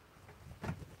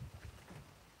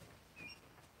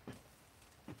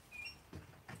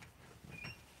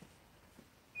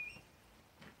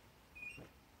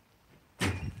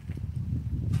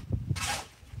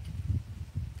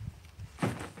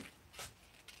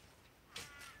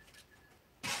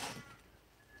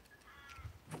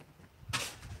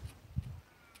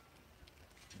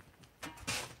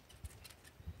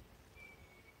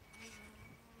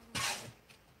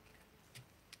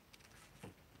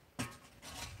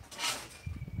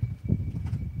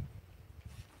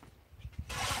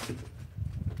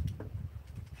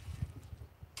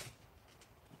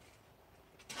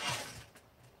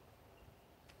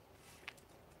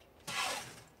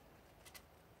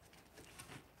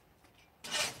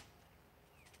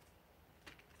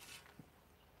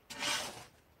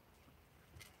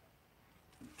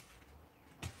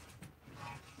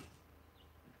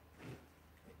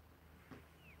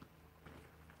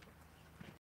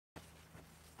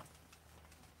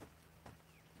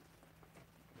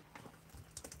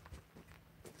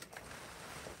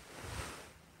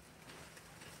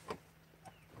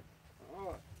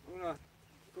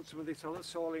 Put some of this other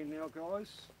soil in now, guys.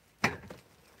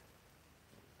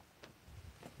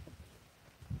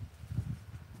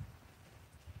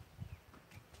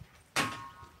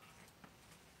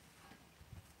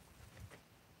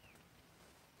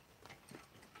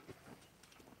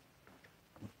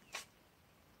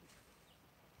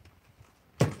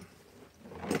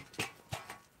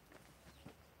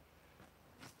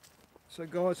 So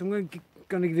guys, I'm going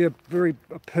to give you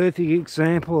a perfect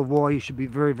example of why you should be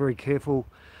very, very careful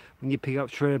when you pick up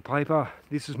shredded paper.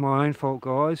 This is my own fault,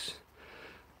 guys.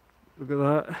 Look at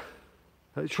that.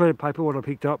 That's shredded paper, what I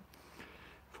picked up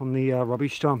from the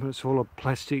rubbish dump, and it's all of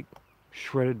plastic,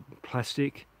 shredded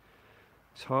plastic.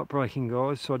 It's heartbreaking,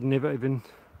 guys. So I'd never even...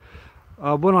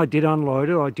 when I did unload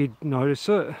it, I did notice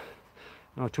it.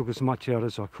 And I took as much out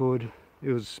as I could.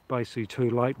 It was basically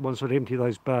too late. Once I'd emptied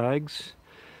those bags,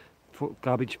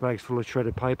 garbage bags full of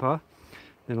shredded paper,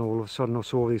 then all of a sudden I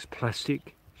saw this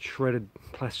plastic, shredded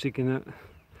plastic in it.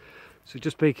 So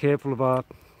just be careful of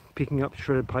picking up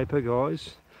shredded paper,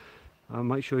 guys.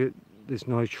 Make sure there's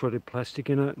no shredded plastic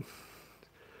in it.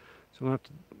 So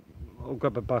I'll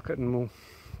grab a bucket and we'll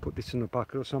put this in a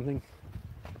bucket or something.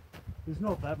 There's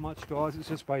not that much, guys, it's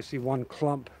just basically one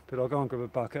clump, but I'll go and grab a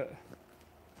bucket.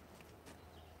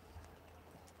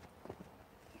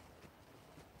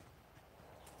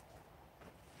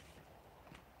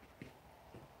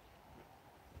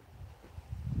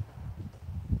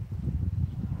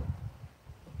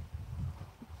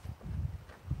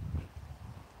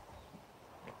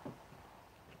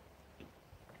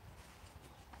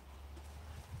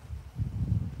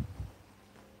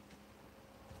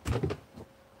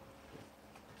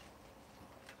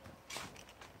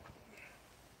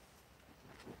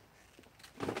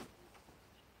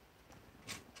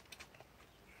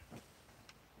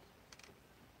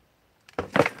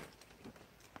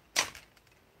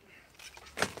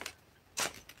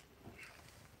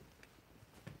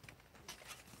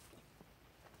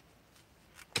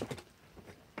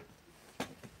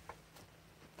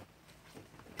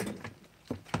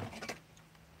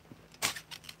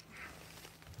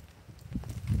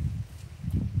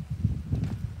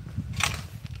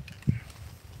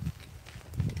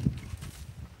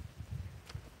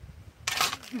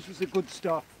 This is the good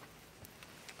stuff.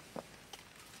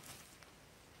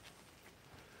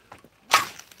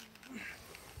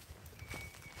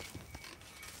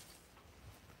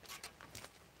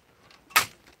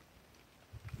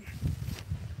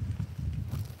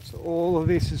 So all of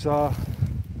this is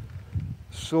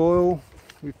soil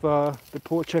with the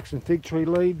portchecks and fig tree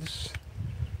leaves,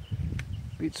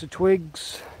 bits of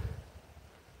twigs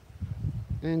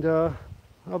and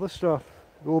other stuff.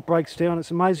 It all breaks down. It's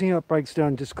amazing how it breaks down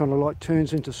and just kind of like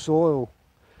turns into soil,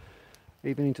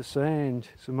 even into sand.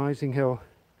 It's amazing how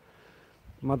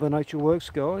Mother Nature works,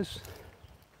 guys.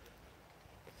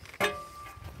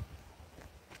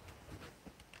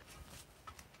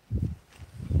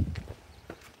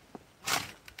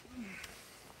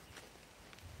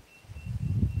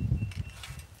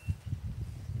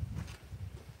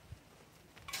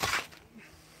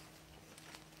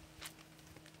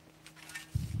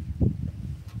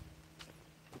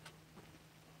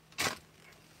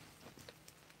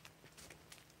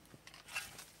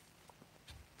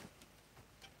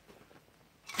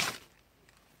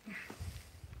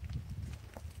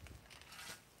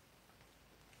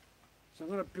 So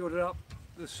I'm going to build it up,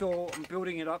 the soil, I'm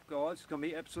building it up, guys. It's going to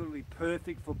be absolutely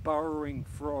perfect for burrowing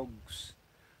frogs.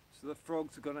 So the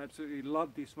frogs are going to absolutely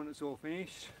love this when it's all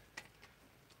finished.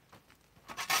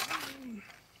 There's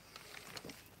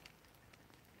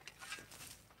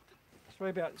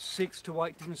probably about 6 to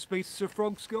 8 different species of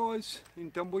frogs, guys,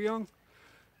 in Dumbleyung.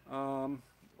 I'll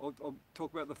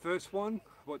talk about the first one.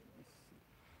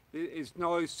 There's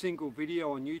no single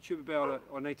video on YouTube about it.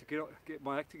 I need to get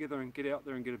my act together and get out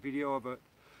there and get a video of it.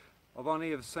 I've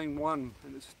only ever seen one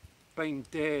and it's been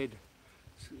dead.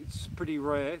 It's pretty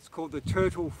rare. It's called the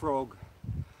turtle frog.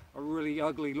 A really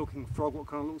ugly looking frog, what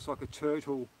kind of looks like a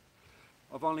turtle.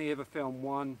 I've only ever found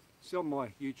one. It's on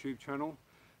my YouTube channel.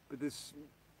 But this,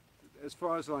 as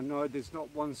far as I know, there's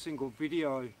not one single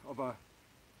video of a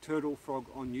turtle frog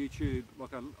on YouTube,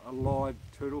 like a live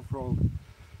turtle frog.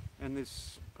 And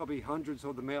there's probably hundreds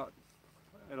of them out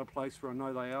at a place where I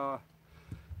know they are.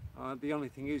 The only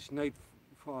thing is you need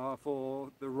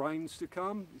for the rains to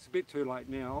come. It's a bit too late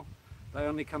now. They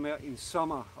only come out in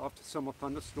summer, after summer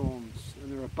thunderstorms,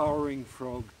 and they're a burrowing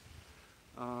frog.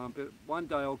 But one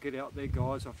day I'll get out there,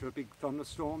 guys, after a big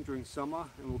thunderstorm during summer,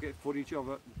 and we'll get footage of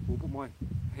it. We'll put my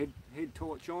head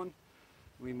torch on.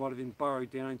 We might even burrow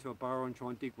down into a burrow and try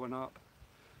and dig one up.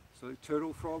 So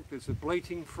turtle frog, there's a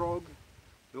bleating frog,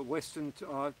 the western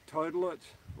toadlet,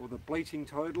 or the bleating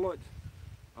toadlet.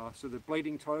 So the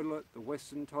bleating toadlet, the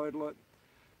western toadlet,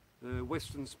 the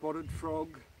western spotted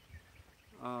frog,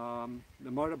 the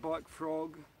motorbike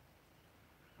frog,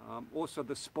 also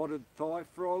the spotted thigh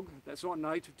frog. That's not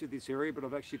native to this area, but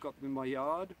I've actually got them in my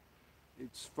yard.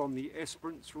 It's from the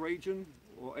Esperance region,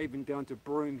 or even down to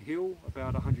Broome Hill,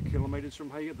 about 100 kilometres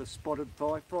from here. The spotted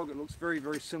thigh frog, it looks very,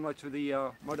 very similar to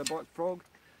the motorbike frog,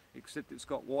 except it's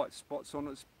got white spots on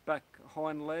its back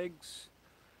hind legs.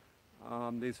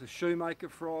 There's a shoemaker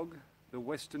frog, the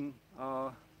western,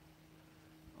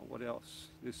 what else?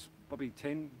 There's probably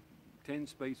 10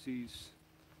 species.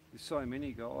 There's so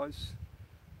many, guys.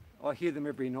 I hear them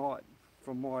every night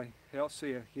from my house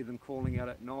here. I hear them calling out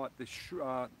at night. The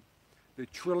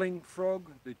trilling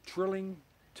frog, the trilling,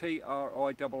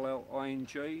 T-R-I-L-L-I-N-G,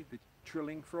 the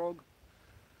trilling frog.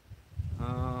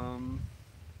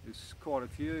 There's quite a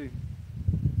few.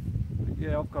 But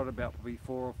yeah, I've got about probably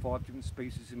 4 or 5 different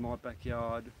species in my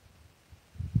backyard.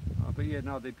 But yeah,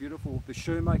 no, they're beautiful. The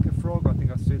shoemaker frog, I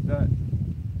think I said that.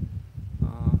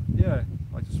 Yeah,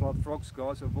 I just love frogs,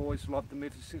 guys. I've always loved them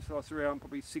ever since I was around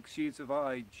probably 6 years of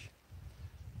age.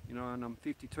 you know, and I'm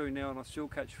 52 now and I still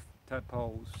catch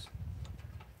tadpoles.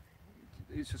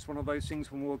 It's just one of those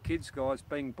things when we were kids, guys,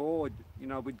 being bored, you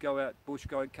know, we'd go out bush,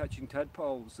 go catching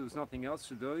tadpoles. There was nothing else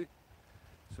to do.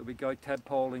 So we'd go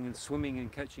tadpoling and swimming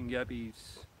and catching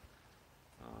yabbies.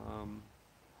 And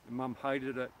Mum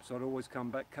hated it, so I'd always come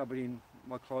back covered in,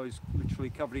 my clothes literally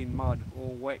covered in mud,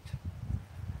 all wet.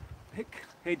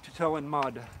 Head to toe in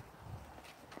mud.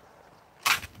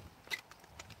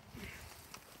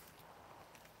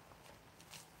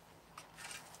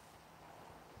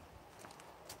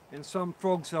 And some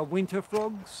frogs are winter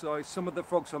frogs, so some of the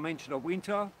frogs I mentioned are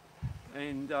winter,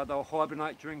 and they'll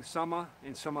hibernate during summer,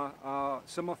 and some are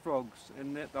summer frogs,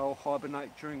 and that they'll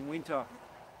hibernate during winter.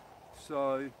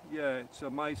 So yeah, it's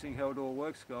amazing how it all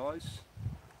works, guys.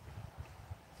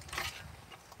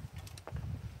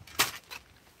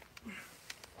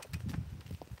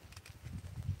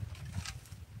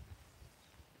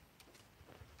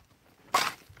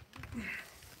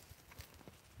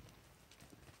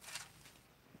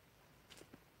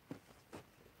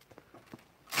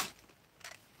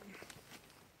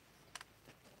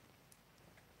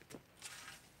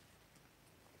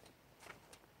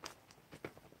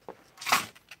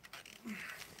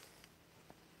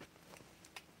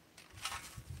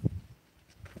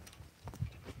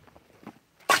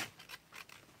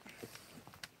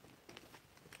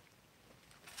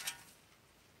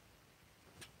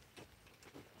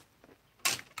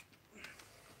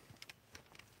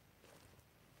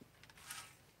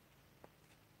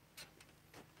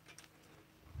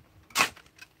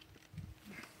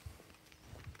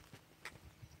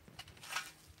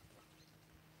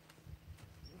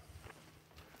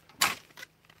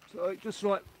 So just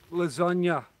like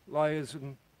lasagna layers,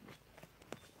 and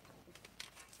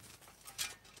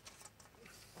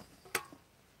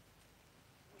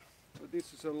so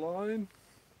this is a lime.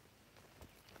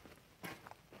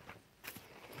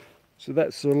 So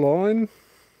that's the lime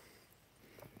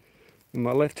in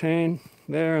my left hand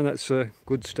there, and that's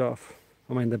good stuff.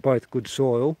 I mean, they're both good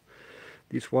soil.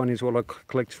 This one is what I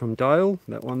collected from Dayle,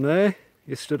 that one there,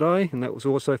 yesterday, and that was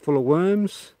also full of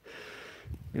worms.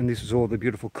 And this is all the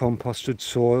beautiful composted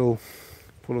soil,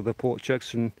 full of the Port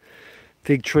Jackson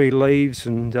fig tree leaves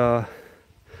and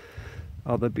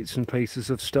other bits and pieces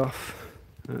of stuff.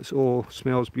 And it all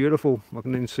smells beautiful. I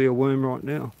can even see a worm right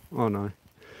now. Oh no.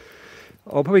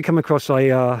 I'll probably come across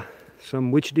some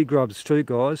witchetty grubs too,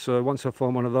 guys. So once I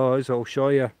find one of those, I'll show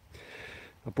you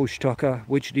a bush tucker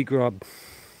witchetty grub.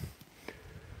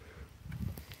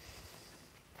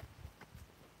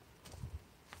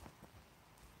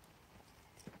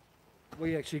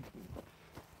 We actually,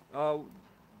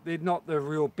 they're not the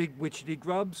real big witchetty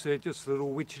grubs, they're just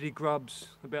little witchetty grubs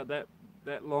about that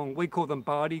long. We call them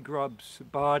bardy grubs,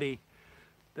 bardy.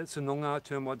 That's a Noongar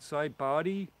term, I'd say,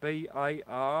 bardy, B-A-R-D-I-E,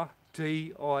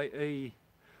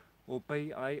 or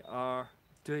B-A-R-D-Y,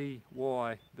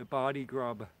 the bardy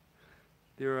grub.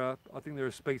 I think they're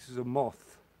a species of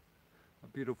moth, a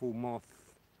beautiful moth.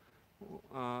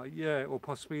 Yeah, or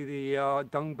possibly the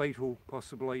dung beetle,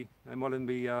 possibly. They might even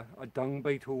be a dung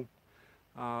beetle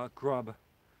grub,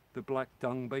 the black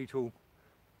dung beetle.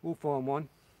 We'll find one.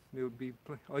 It would be.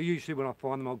 Usually when I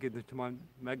find them, I'll give them to my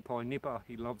magpie nipper.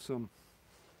 He loves them.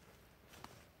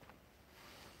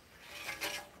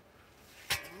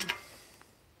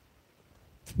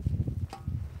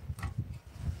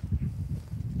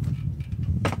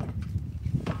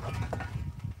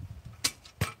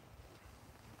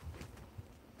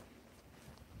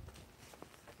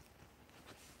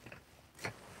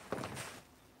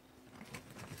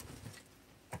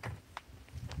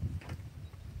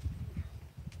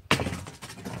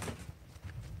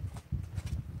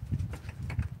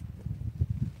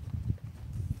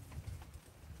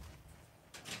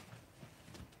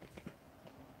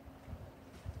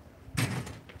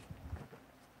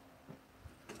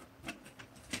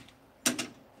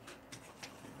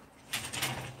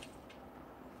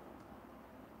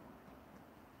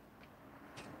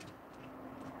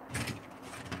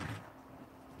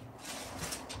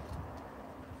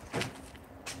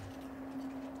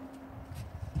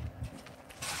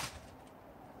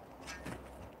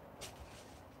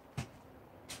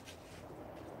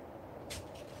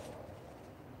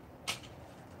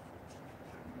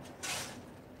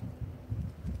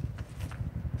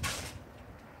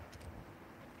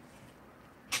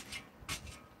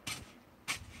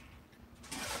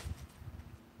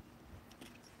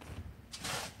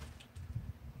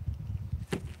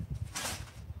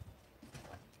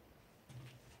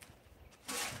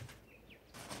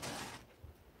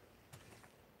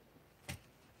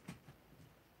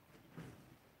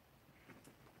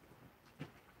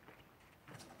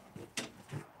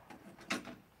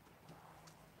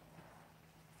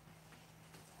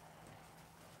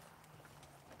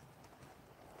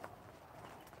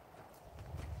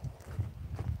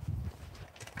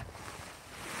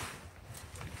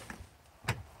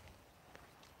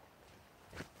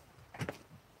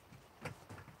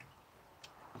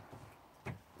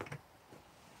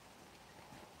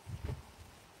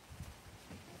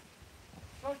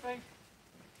 thanks.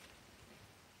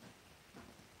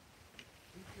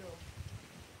 Good job.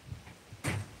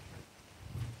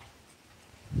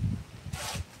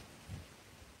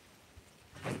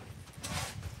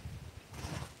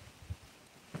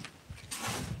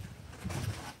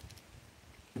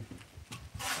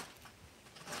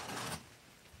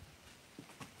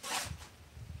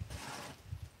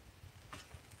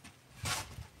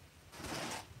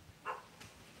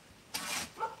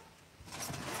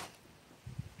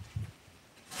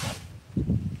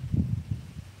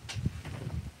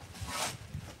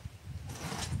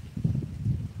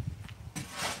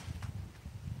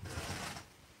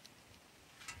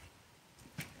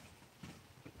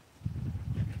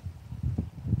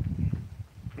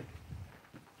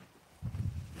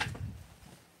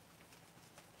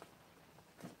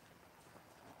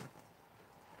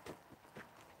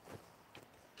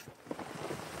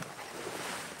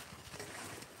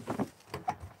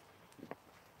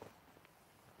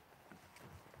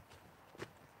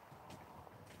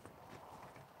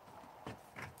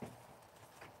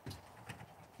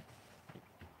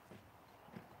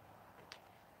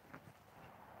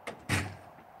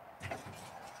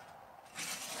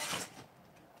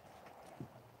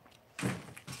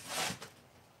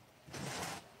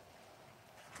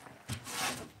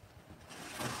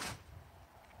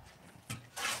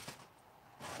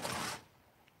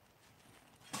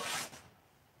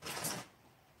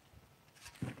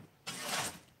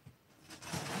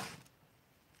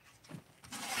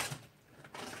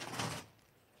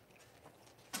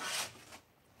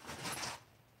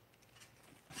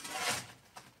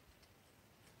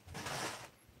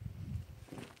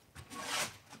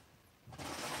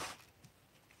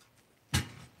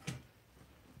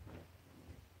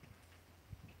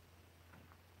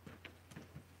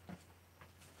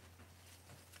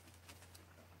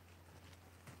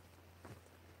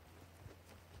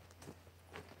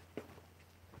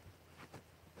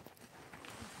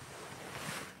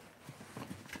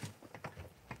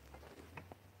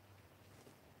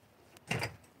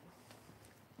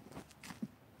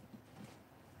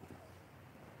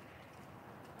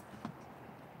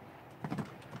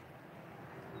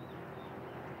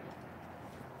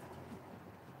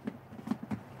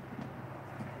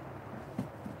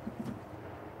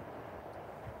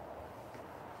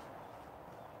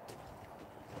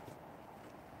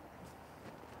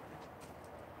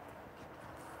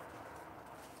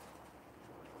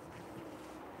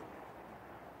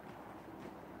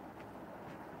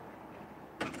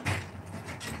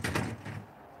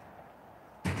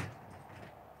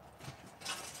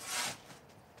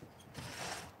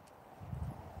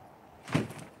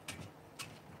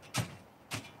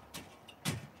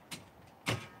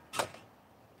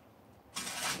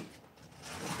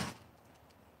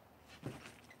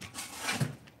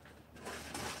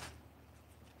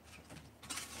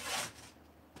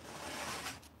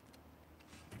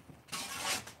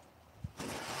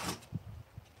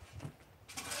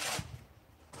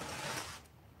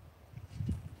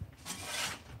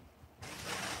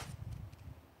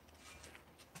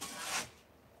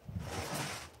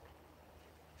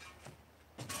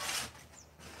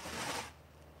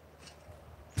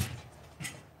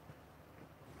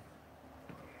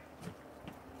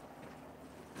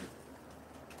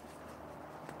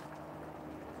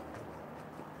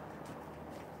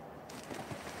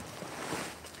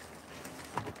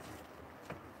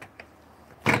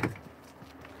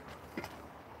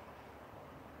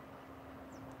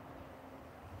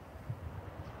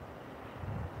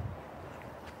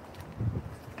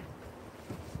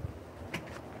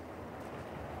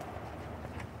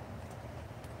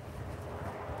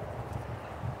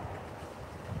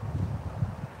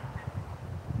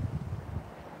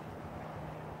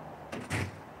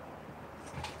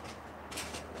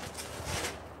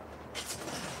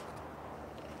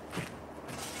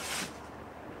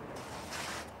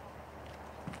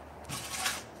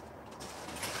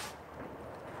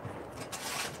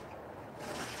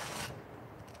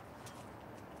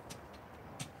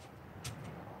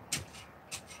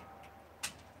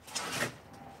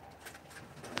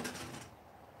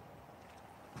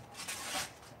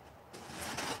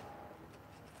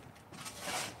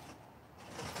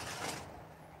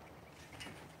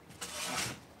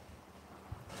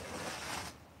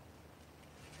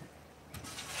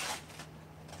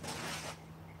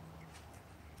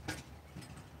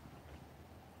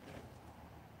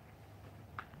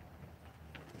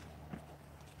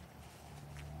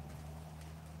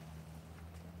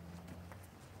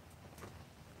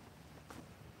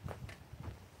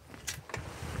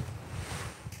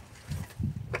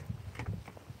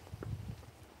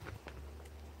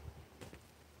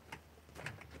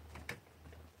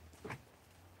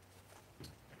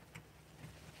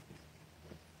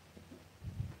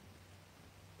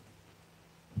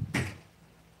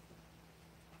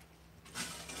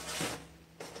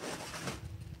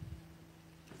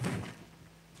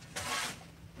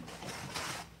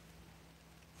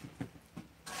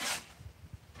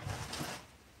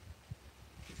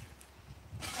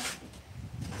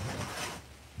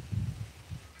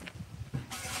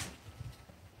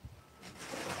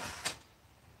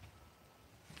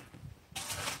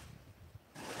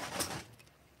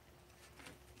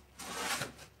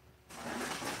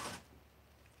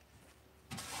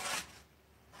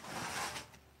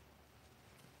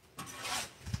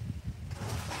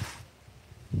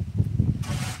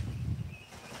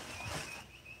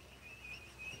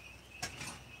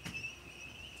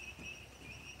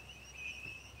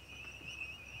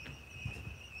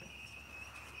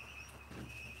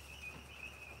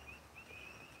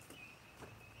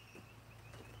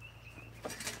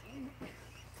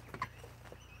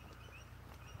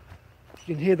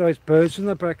 You can hear those birds in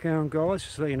the background, guys,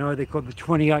 so you know they're called the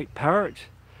 28 parrot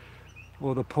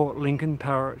or the Port Lincoln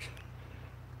parrot.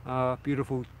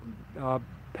 Beautiful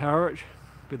parrot,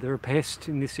 but they're a pest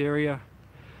in this area.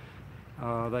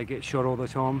 They get shot all the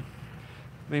time.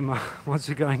 Once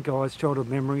again, guys, childhood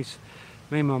memories.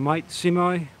 Me and my mate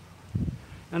Simo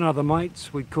and other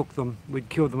mates, we'd cook them. We'd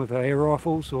kill them with our air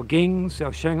rifles or gings,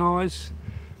 our Shanghais.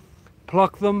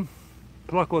 Pluck them,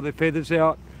 pluck all their feathers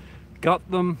out, gut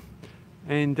them,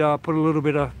 and put a little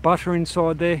bit of butter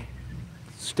inside their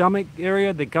stomach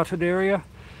area, the gutted area.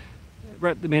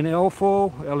 Wrap them in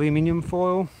alfoil, aluminium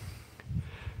foil,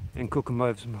 and cook them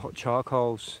over some hot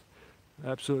charcoals.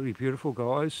 Absolutely beautiful,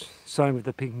 guys. Same with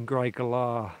the pink and grey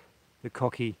galah, the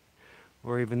cocky,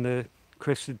 or even the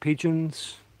crested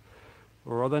pigeons,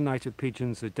 or other native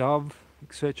pigeons, the dove,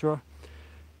 etc.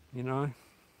 You know,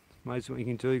 amazing what you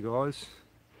can do, guys.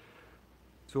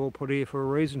 It's all put here for a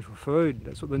reason, for food.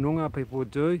 That's what the Noongar people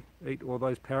would do, eat all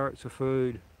those parrots for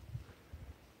food.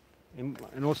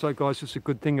 And also, guys, it's a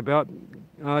good thing about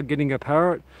getting a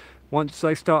parrot. Once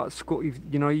they start,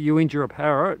 you injure a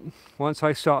parrot, once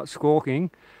they start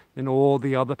squawking, then all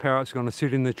the other parrots are going to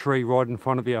sit in the tree right in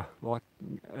front of you, like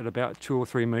at about 2 or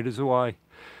 3 meters away.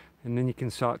 And then you can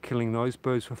start killing those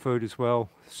birds for food as well.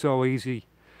 So easy.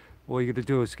 All you got to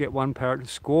do is get one parrot to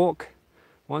squawk.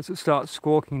 Once it starts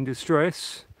squawking in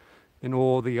distress, then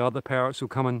all the other parrots will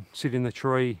come and sit in the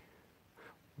tree,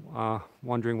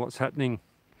 wondering what's happening.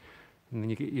 And then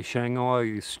you get your Shanghai or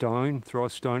your stone, throw a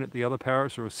stone at the other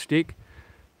parrots or a stick,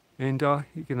 and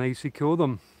you can easily kill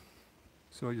them.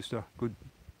 So just a good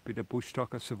bit of bush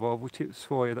tucker survival tips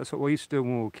for you. That's what we used to do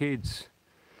when we were kids.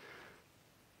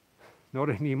 Not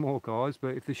anymore, guys,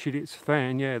 but if the shit hits the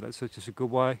fan, yeah, that's just a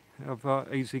good way of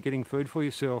easily getting food for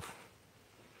yourself.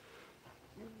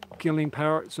 Killing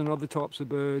parrots and other types of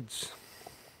birds.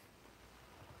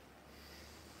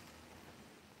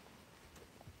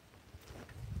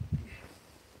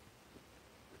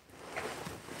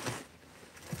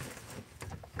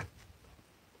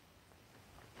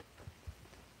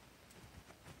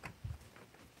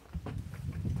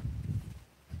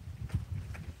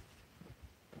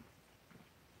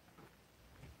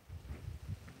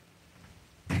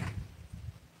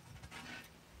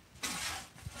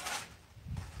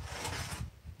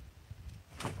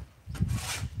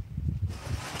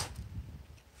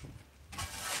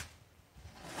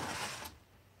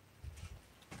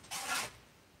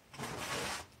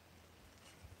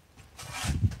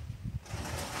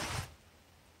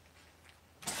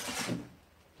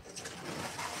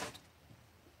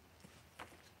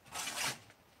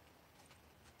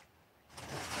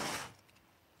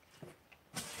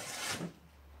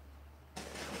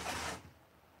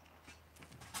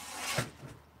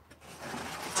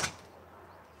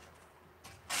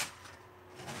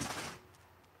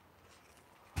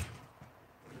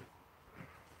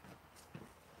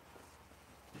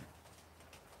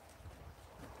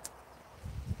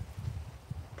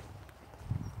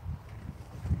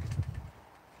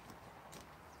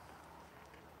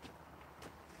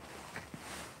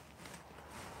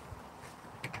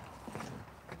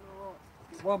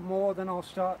 One more, then I'll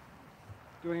start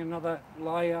doing another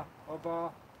layer of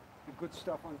the good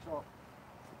stuff on top.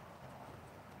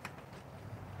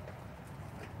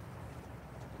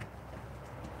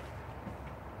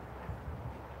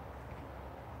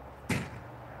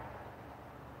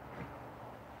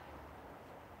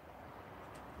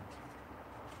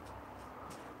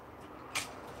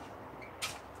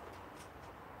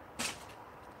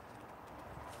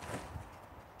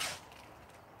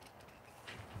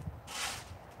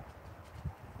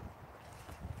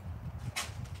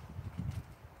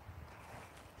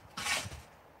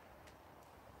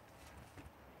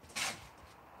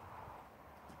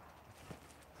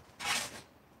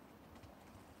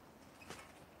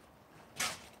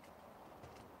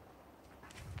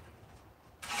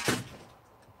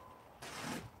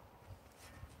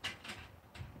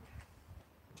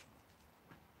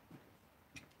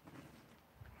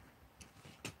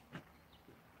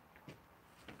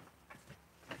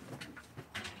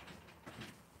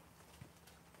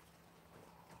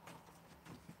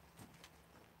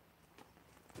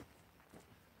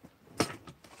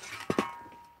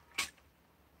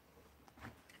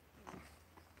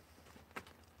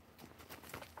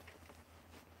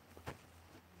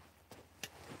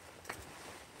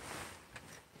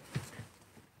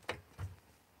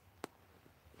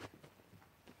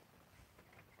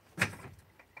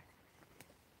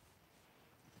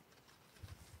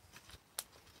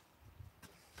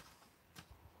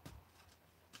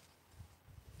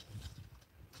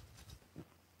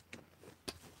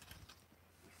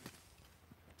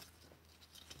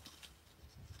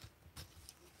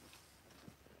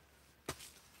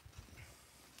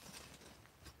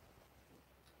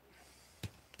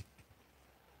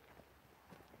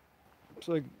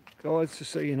 So guys,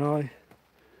 just so you know, I'm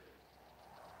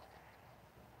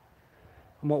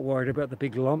not worried about the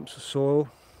big lumps of soil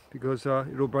because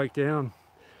it'll break down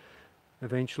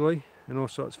eventually, and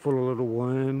also it's full of little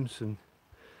worms and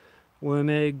worm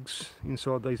eggs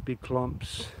inside these big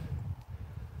clumps.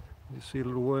 You see a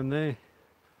little worm there.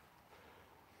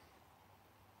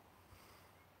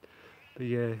 But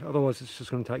yeah, otherwise it's just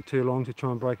going to take too long to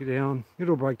try and break it down.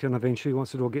 It'll break down eventually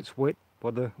once it all gets wet by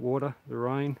the water, the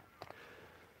rain.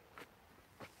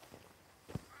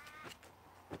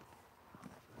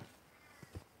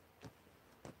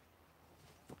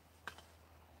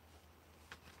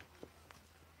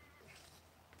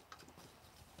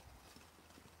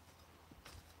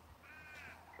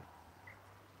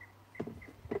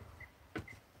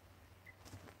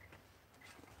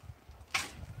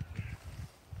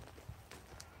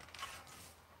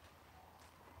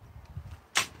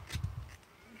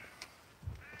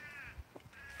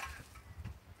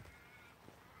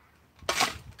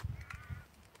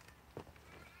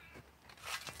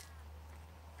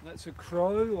 That's a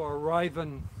crow or a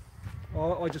raven.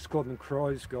 I just call them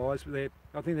crows, guys, but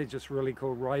I think they're just really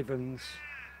called ravens.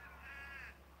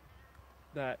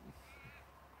 That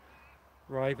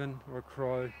raven or a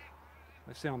crow,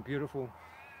 they sound beautiful.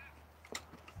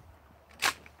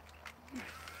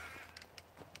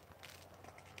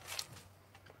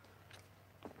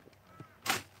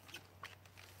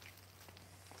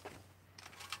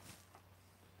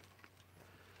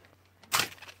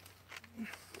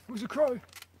 Where's the crow?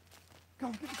 Go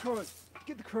on, get the crow.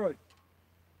 Get the crow.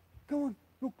 Go on.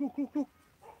 Look, look, look, look.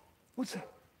 What's that?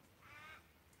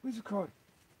 Where's the crow?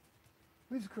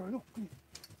 Where's the crow? Look.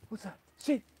 What's that?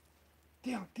 Sit.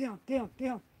 Down, down, down,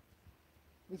 down.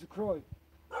 There's a crow.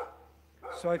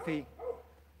 Sophie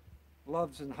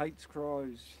loves and hates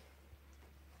crows.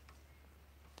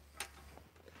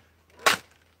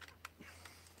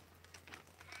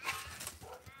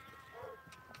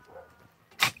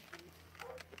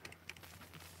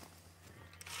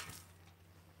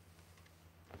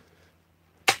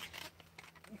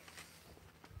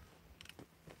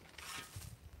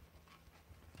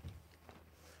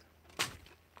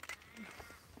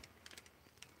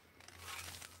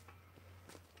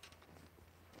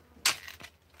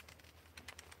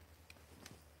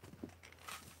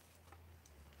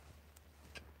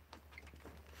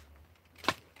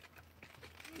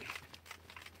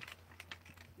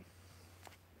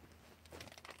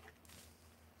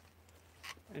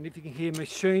 And if you can hear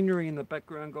machinery in the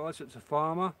background, guys, it's a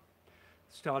farmer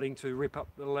starting to rip up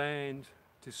the land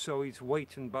to sow his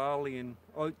wheat and barley and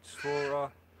oats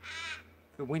for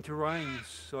the winter rains.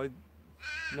 So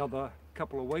another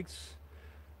couple of weeks,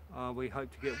 we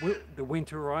hope to get the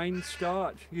winter rains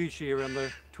start, usually around the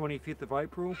 25th of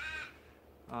April.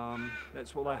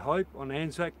 That's what they hope on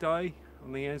Anzac Day,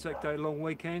 on the Anzac Day long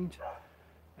weekend.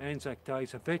 Anzac Day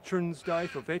is a Veterans Day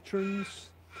for veterans.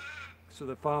 So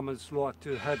the farmers like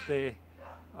to have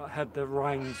the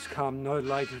rains come no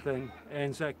later than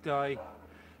Anzac Day,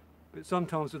 but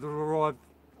sometimes it'll arrive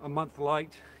a month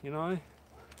late, you know.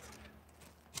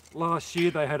 Last year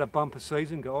they had a bumper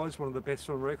season, guys, one of the best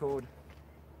on record.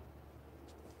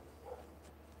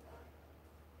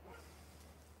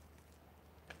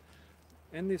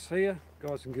 And this here,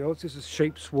 guys and girls, this is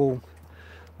sheep's wool,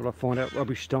 what I find out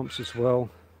rubbish dumps as well.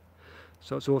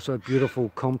 So it's also beautiful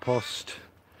compost.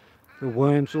 The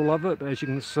worms all love it, but as you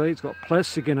can see, it's got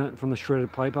plastic in it from the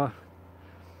shredded paper.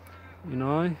 You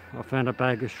know, I found a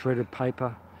bag of shredded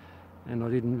paper and I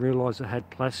didn't realise it had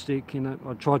plastic in it.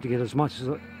 I tried to get as much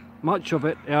of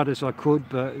it out as I could,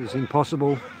 but it was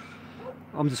impossible.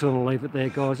 I'm just going to leave it there,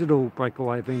 guys. It'll break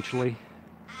away eventually.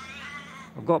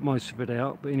 I've got most of it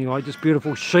out, but anyway, just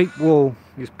beautiful sheep wool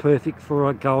is perfect for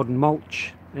a golden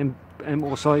mulch and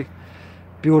also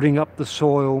building up the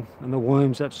soil, and the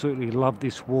worms absolutely love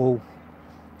this wool.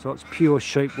 So it's pure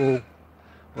sheep wool,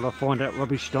 what I find out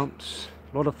rubbish dumps.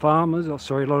 A lot of farmers,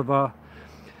 a lot of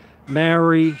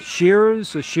Maori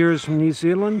shearers, the shearers from New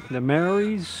Zealand, the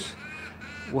Maoris,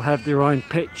 will have their own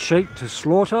pet sheep to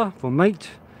slaughter for meat,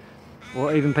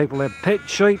 or even people have pet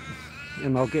sheep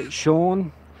and they'll get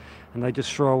shorn and they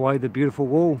just throw away the beautiful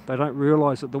wool. They don't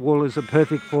realise that the wool is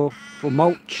perfect for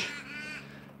mulch,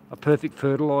 a perfect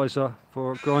fertiliser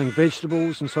for growing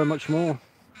vegetables and so much more.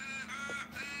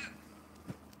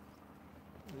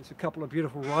 There's a couple of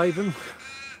beautiful raven.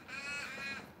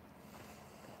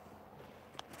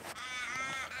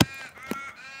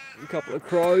 A couple of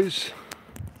crows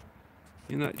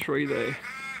in that tree there.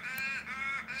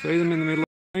 See them in the middle of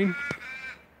the lane?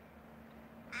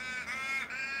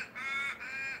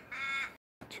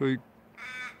 Two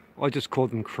I just call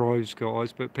them crows,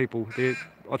 guys, but people,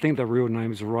 I think their real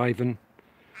name is raven.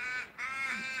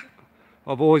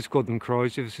 I've always called them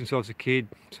crows ever since I was a kid.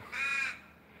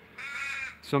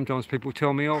 Sometimes people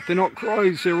tell me, oh, they're not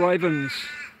crows, they're ravens.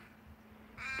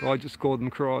 But I just call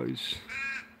them crows.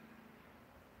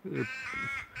 And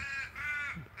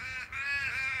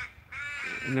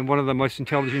they're one of the most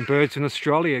intelligent birds in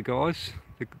Australia, guys.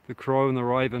 The crow and the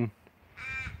raven.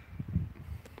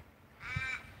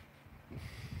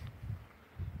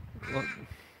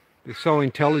 They're so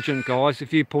intelligent, guys.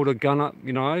 If you pulled a gun up,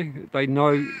 you know, they know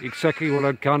exactly what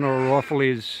a gun or a rifle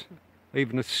is,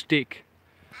 even a stick.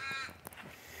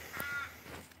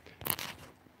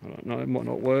 I don't know, it might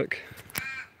not work.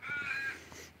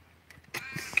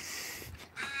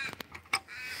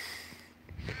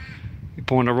 You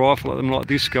point a rifle at them like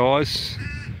this, guys,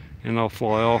 and they'll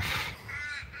fly off.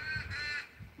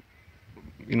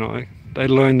 You know, they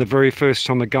learn the very first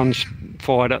time a gun's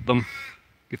fired at them.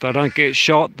 If they don't get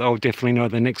shot, they'll definitely know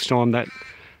the next time that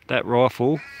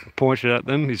rifle pointed at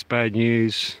them is bad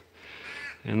news,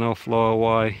 and they'll fly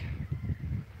away.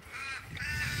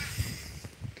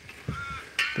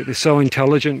 But they're so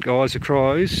intelligent, guys, the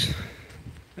crows,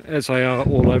 as they are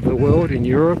all over the world, in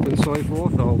Europe and so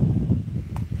forth.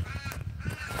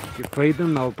 If you feed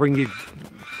them, they'll bring you...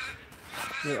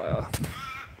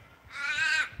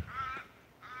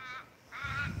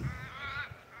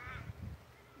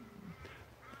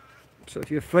 So if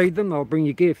you feed them, they'll bring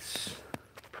you gifts,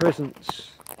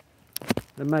 presents.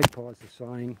 The magpie's the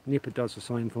same. Nipper does the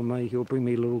same for me. He'll bring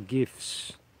me little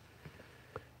gifts,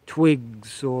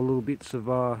 twigs or little bits of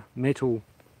metal.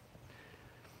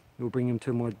 He'll bring them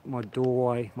to my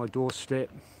doorway, my doorstep.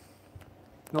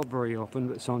 Not very often,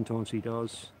 but sometimes he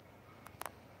does.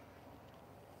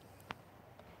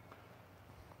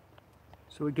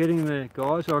 So we're getting there,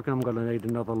 guys. I reckon I'm going to need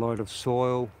another load of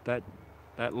soil, that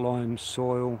loam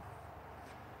soil.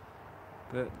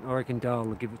 But I reckon Dayle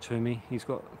will give it to me. He's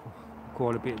got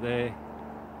quite a bit there.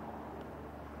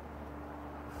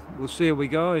 We'll see how we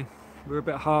go. We're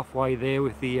about halfway there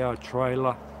with the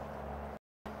trailer.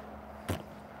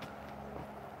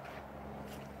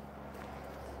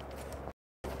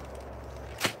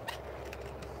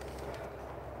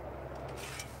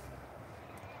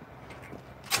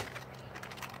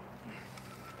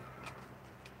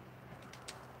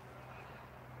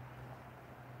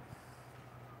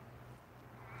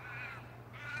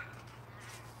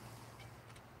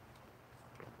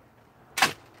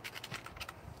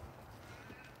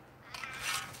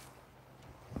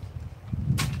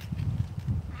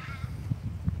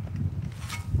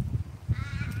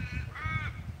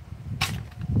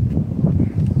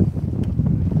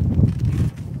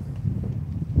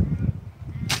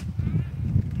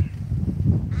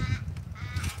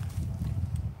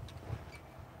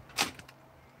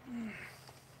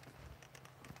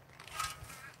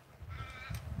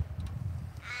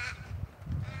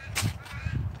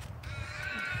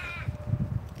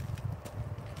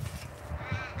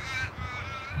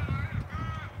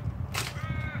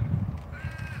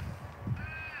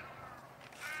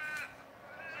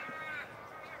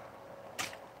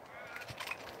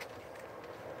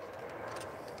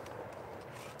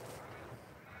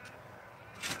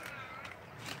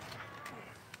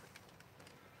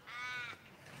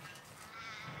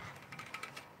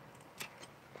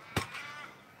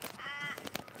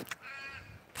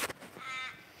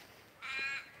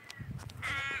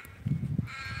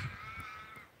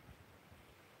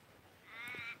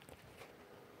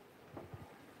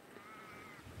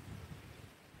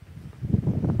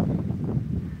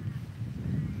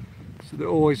 So they're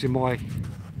always in my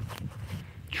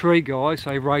tree, guys.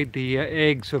 They raid the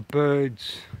eggs of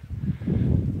birds,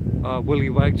 willy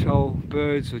wagtail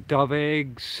birds, or dove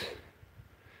eggs,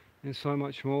 and so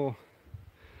much more.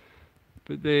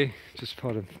 But they're just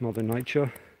part of Mother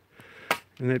Nature,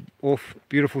 and they're all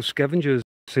beautiful scavengers.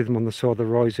 See them on the side of the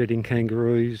roads eating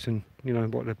kangaroos and, you know,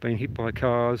 what, they've been hit by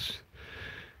cars,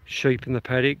 sheep in the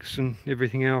paddocks and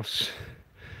everything else.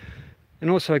 And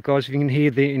also, guys, if you can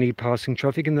hear any passing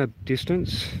traffic in the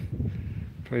distance,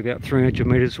 probably about 300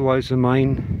 metres away is the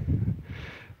main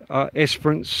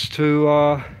entrance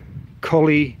to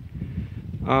Collie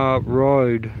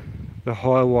Road, the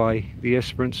highway, the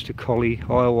Esperance to Collie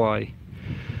Highway.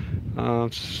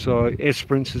 So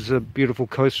Esperance is a beautiful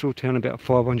coastal town about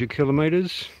 500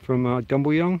 kilometres from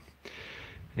Dumbleyung,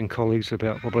 and Collie's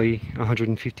about probably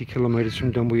 150 kilometres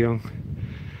from Dumbleyung.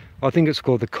 I think it's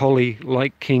called the Collie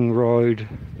Lake King Road,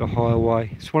 the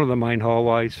highway. It's one of the main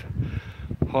highways.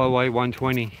 Highway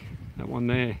 120, that one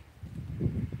there.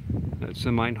 That's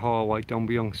the main highway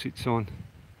Dumbleyung sits on.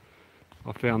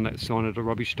 I found that sign at a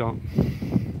rubbish dump.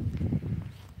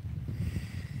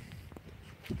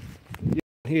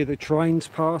 hear the trains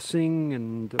passing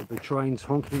and the trains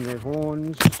honking their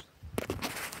horns.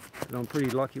 And I'm pretty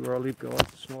lucky where I live, guys.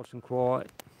 It's nice and quiet.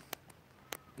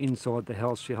 Inside the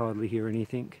house you hardly hear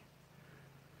anything.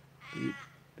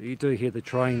 But you do hear the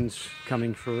trains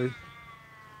coming through.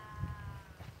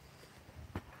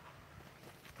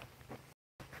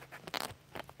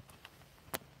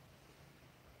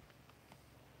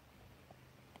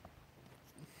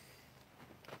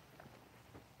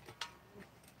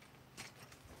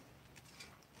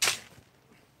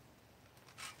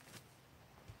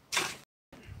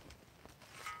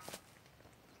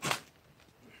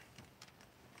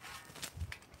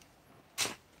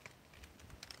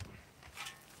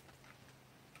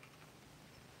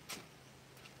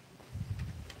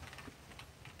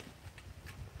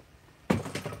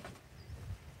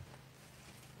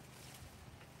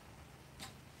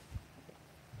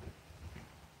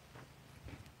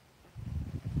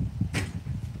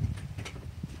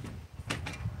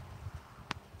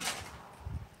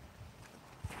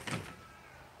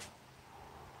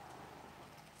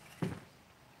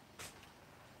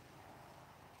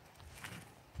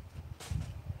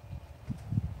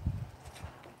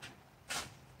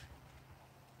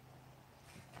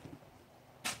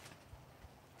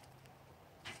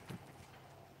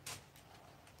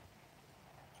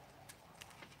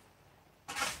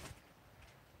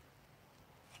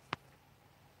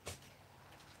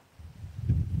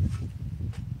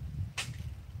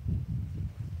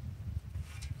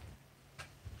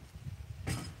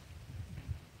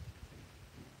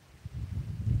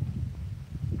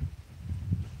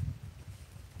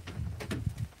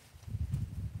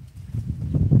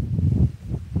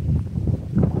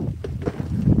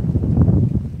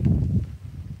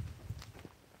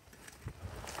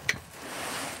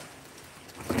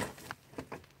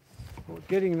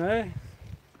 Getting there.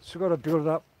 So got to build it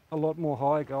up a lot more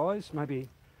high, guys. Maybe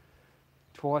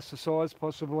twice the size,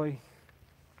 possibly.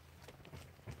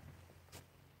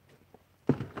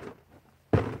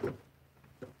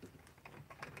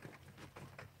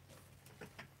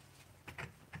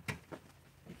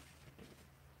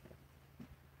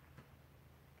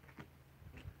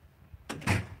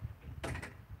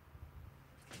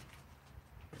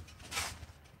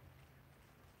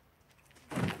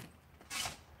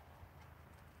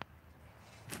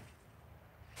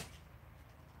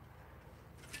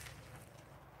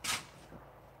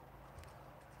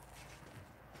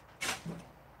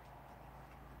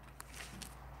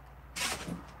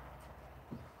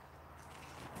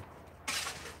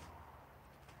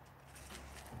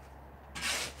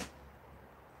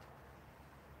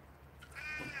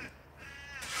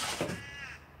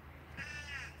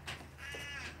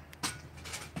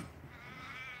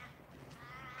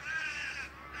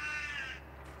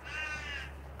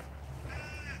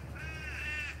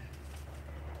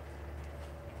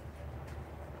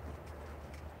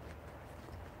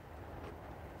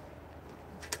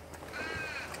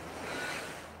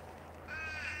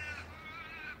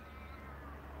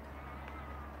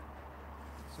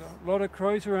 So a lot of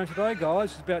crows around today,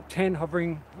 guys. There's about 10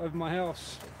 hovering over my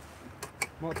house.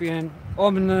 Might be an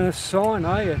ominous sign,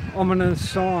 eh? An ominous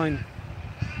sign.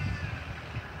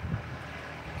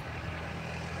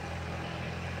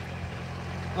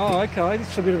 Oh, okay,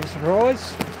 this is a bit of a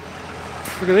surprise.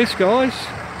 Look at this, guys.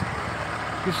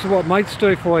 This is what mates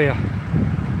do for you.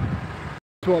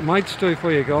 This is what mates do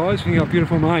for you, guys, when you've got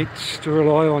beautiful mates to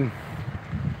rely on.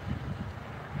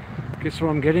 Guess what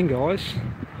I'm getting, guys?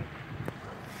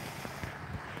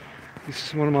 This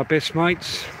is one of my best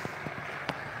mates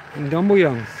in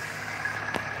Dumbleyoung.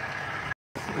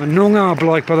 A Noongar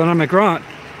bloke by the name of Grant.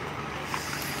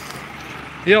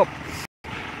 Yep.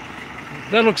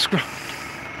 That looks great.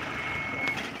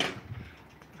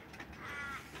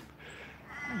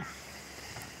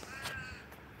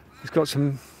 He's got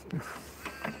some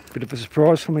bit of a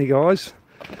surprise for me, guys.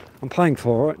 I'm paying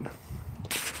for it.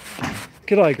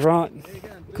 G'day,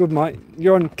 Grant. Good, mate.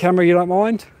 You're on camera, you don't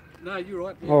mind? No, you're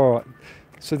right. Yeah. All right.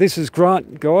 So this is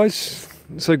Grant, guys.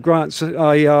 So Grant's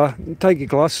take your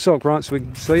glasses so Grant so we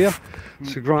can see you.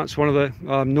 So Grant's one of the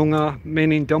Noongar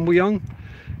men in Dumbleyoung,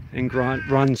 and Grant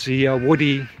runs the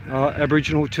Wuddi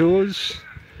Aboriginal tours.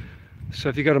 So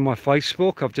if you go to my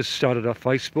Facebook, I've just started a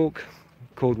Facebook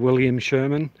called William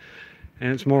Sherman,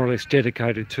 and it's more or less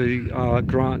dedicated to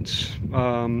Grant's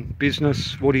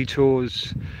business, Wuddi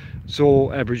tours. It's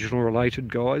all Aboriginal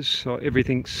related, guys. So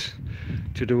everything's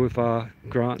to do with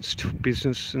Grant's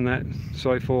business and that,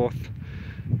 so forth.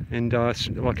 And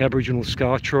like Aboriginal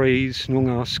scar trees,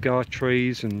 Noongar scar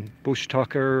trees, and bush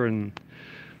tucker. And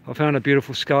I found a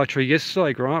beautiful scar tree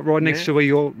yesterday, Grant, right next to where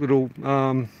your little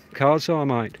cars are,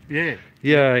 mate. Yeah.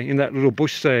 Yeah, in that little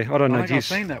bush there. I don't know. I think I've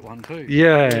seen that one too.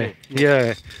 Yeah.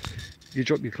 You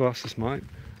drop your glasses, mate.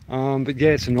 But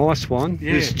yeah, it's a nice one.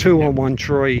 Yeah. There's two on one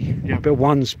tree, but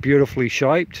one's beautifully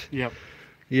shaped. Yep.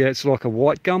 Yeah, it's like a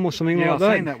white gum or something like that.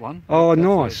 Yeah, I've seen that one. Oh, That's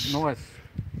nice. Nice.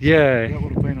 Yeah. That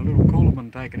would have been a little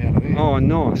coolerman taken out of there. Oh,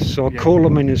 nice. So a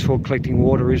coolerman is for collecting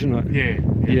water, isn't it?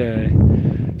 Yeah.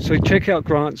 So check out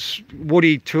Grant's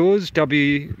Wuddi Tours,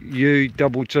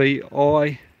 WUDDI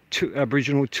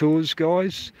Aboriginal Tours,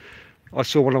 guys. I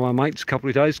saw one of my mates a couple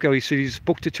of days ago. He said he's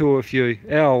booked a tour with you,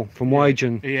 Al from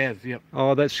Wagen. He has, yep.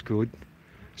 Oh, that's good.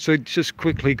 So just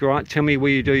quickly, Grant, tell me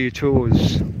where you do your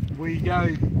tours. We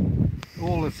go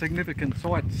all the significant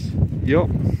sites. Yep.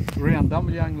 Around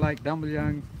Dumbleyung, Lake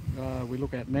Dumbleyung. We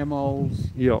look at mammols.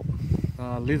 Yep.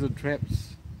 Lizard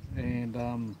traps,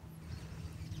 and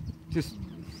just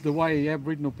the way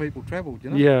Aboriginal people travelled,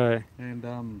 you know. Yeah.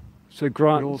 And so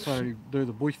Grant. we also do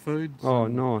the bush foods. Oh,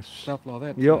 nice. Stuff like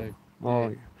that. Yep. So,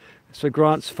 oh. So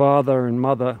Grant's father and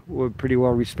mother were pretty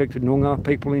well respected Noongar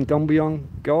people in Dumbleyung,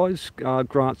 guys.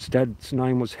 Grant's dad's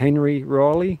name was Henry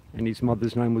Riley, and his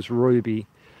mother's name was Ruby.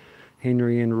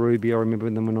 Henry and Ruby, I remember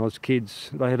them when I was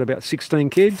kids. They had about 16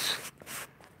 kids.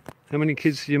 How many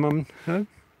kids did your mum have?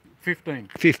 15.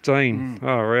 15.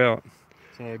 Oh, right.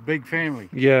 So big family.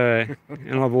 Yeah,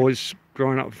 and I've always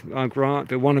grown up Grant,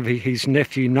 but one of his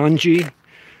nephew Nunji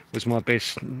was my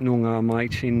best Noongar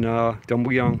mate in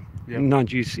Dumbleyung. Yep.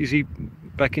 Nunji, is he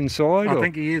back inside? I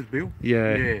think he is, Bill.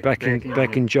 Yeah, back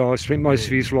in jail. Spent most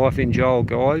of his life in jail,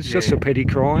 guys. Just for petty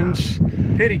crimes.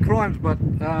 Petty crimes, but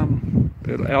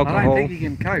alcohol. I don't think he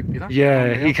can cope, you know.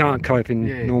 Yeah, he can't cope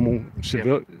in normal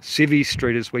civvy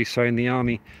street, as we say in the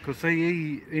army. Because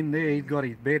see, in there he's got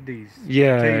his bed, his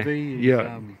TV, his,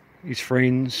 his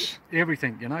friends.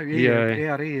 Everything, you know.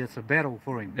 Out here it's a battle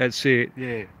for him. That's it.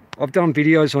 Yeah. I've done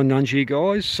videos on Nunji,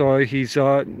 guys, so he's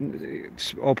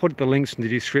I'll put the links in the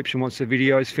description once the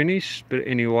video's finished. But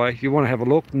anyway, you want to have a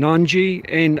look. Nunji,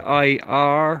 Narnji,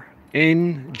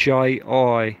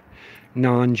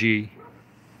 Narnji.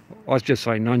 I just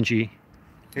say Nunji.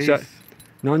 Is that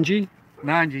Nunji?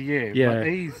 Nunji, yeah. But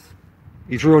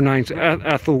his real name's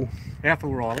Athel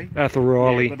Riley. Athel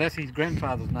Riley. Yeah, but that's his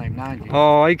grandfather's name, Narnji.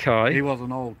 Oh, okay. He was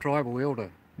an old tribal elder.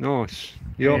 Nice.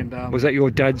 Yep. And, was that your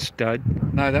dad's dad?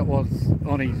 No, that was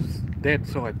on his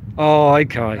dad's side. Oh,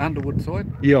 okay. Underwood side.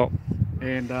 Yep.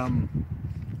 And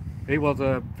he was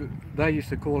they used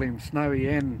to call him Snowy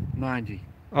and Narnji.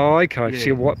 Oh, okay.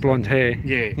 So white blonde hair.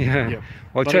 Yeah.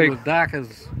 But he was dark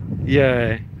as.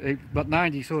 Yeah. But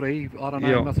Narnji sort of, I don't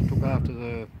know, he must have took after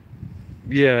the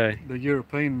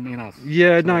European in us.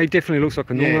 Yeah, so, no, he definitely looks like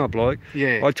a Noongar bloke.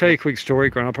 Yeah. I'll tell you a quick story,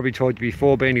 Grant. I probably told you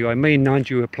before, but anyway, me and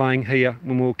Nunji were playing here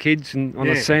when we were kids on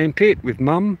a sand pit with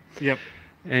Mum. Yep.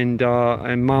 And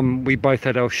Mum, we both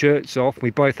had our shirts off. We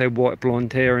both had white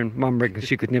blonde hair, and Mum reckoned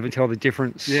she could never tell the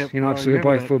difference. Yep, you know, so we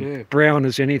both were brown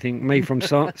as anything. Me from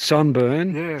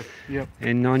sunburn. Yep.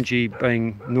 And Nunji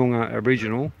being Noongar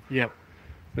Aboriginal. Yep.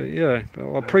 But yeah,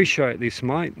 I appreciate this,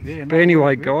 mate. Yeah, but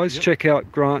anyway, guys, check out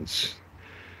Grant's.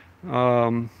 You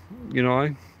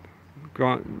know,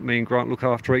 me and Grant look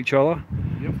after each other.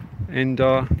 Yep. And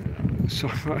so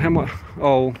how much?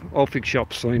 I'll fix you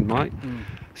up soon, mate.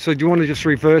 So do you want to just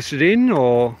reverse it in,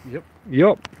 or?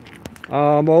 Yep.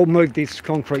 I'll move this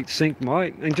concrete sink,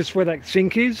 mate, and just where that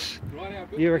sink is. Right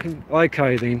out, you reckon?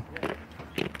 Okay then.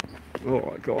 All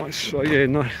right, guys. So yeah,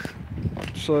 no.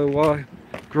 So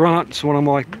Grant's one of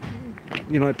my,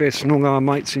 best Noongar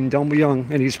mates in Dumbleyung,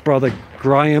 and his brother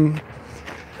Graham.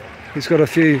 He's got a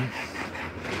few.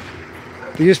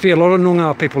 There used to be a lot of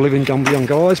Noongar people living in Dumbleyung,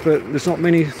 guys, but there's not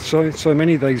many, so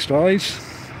many these days.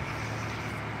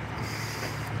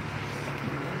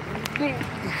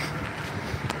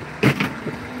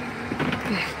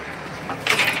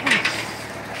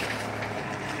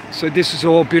 So this is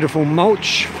all beautiful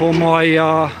mulch for my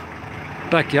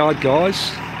backyard,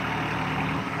 guys.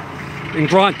 And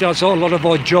Grant does a lot of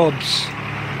odd jobs.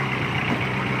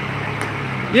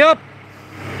 Yep.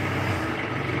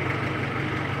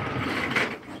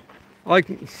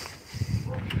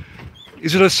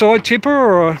 Is it a side tipper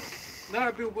or a...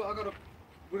 No, Bill,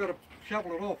 we got to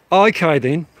shovel it off. Okay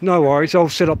then, no worries. I'll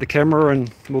set up the camera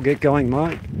and we'll get going,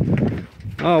 mate.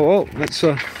 Oh well, that's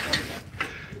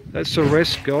a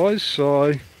rest, guys.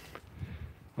 So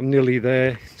I'm nearly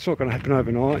there. It's not going to happen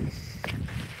overnight.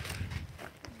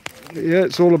 Yeah,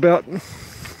 it's all about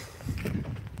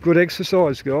good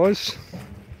exercise, guys.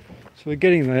 So we're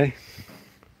getting there.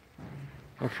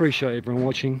 I appreciate everyone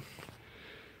watching.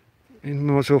 And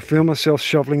might as well film myself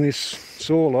shoveling this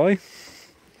soil, eh?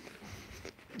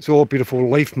 It's all beautiful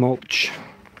leaf mulch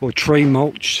or tree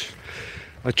mulch.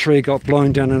 a tree got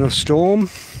blown down in a storm.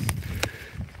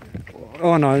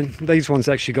 Oh no, these ones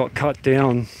actually got cut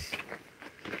down.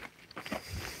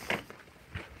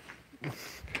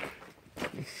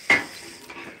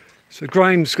 So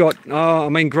Grant's got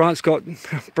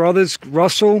brothers,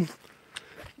 Russell,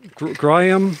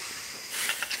 Graham,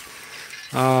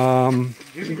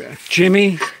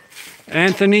 Jimmy,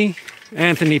 Anthony.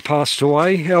 Anthony passed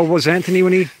away. How old was Anthony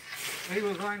when he? He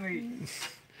was only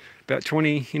About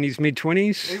 20, in his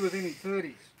mid-20s? He was in his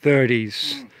 30s.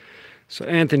 30s. So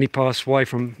Anthony passed away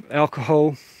from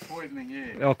alcohol. Poisoning,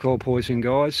 yeah. Alcohol poisoning,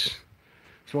 guys.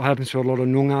 That's what happens to a lot of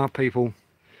Noongar people.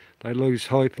 They lose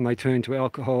hope and they turn to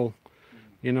alcohol.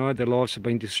 You know, their lives have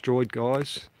been destroyed,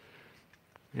 guys.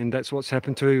 And that's what's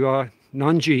happened to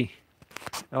Nunji.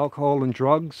 Alcohol and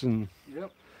drugs. And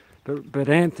Yep. But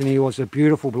Anthony was a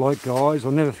beautiful bloke, guys.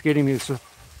 I'll never forget him. He was a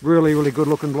really, really good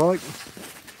looking bloke.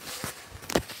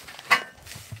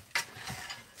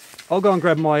 I'll go and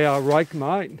grab my rake,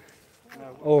 mate.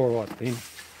 No. All right then.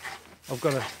 I've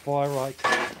got a fire rake.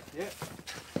 Yep.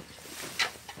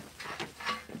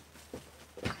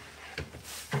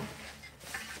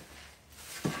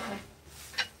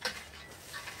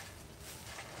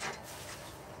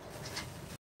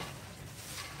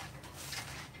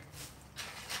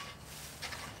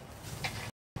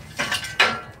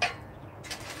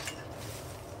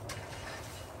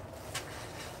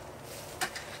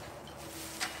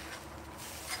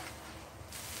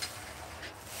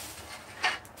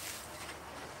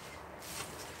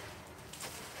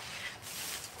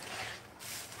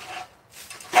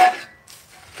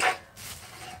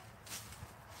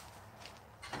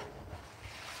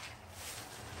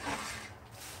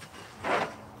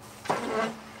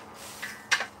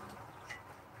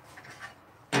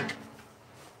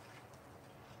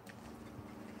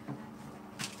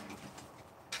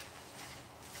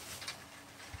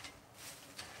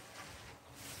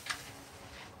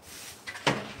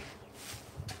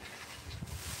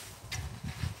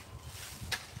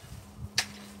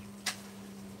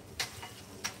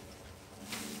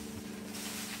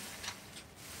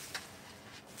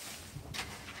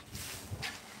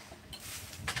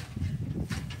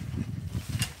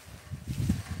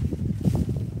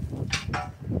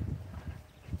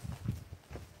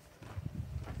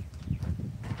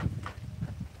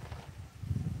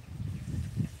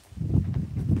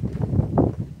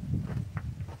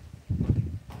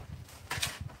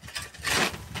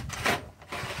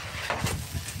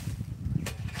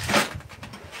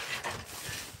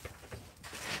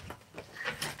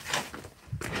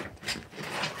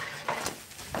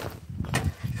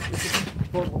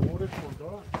 Bottle of water for a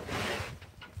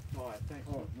guy. Alright, thanks.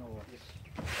 Oh, no worries.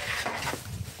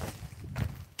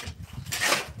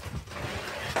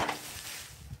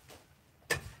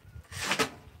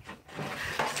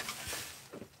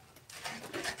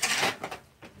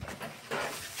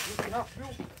 Is this enough, Bill?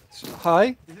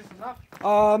 Hey? Is this enough?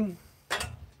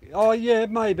 Oh yeah,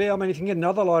 maybe. I mean, if you can get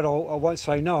another light, I won't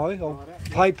say no.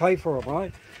 I'll pay for it,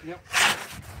 mate. Yep.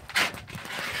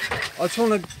 I just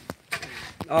want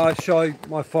to show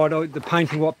my photo, the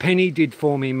painting, what Penny did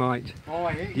for me, mate. Oh,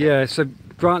 yeah. Yeah, so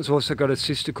Grant's also got a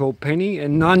sister called Penny,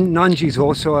 and Nunji's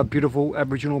also a beautiful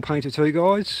Aboriginal painter too,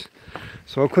 guys.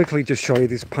 So I'll quickly just show you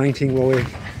this painting while we're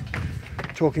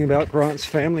talking about Grant's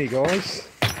family, guys.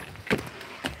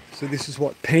 So this is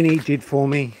what Penny did for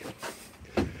me.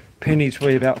 Penny's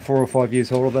probably about 4 or 5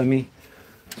 years older than me.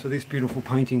 So this beautiful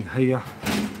painting here,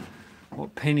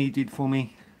 what Penny did for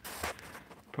me,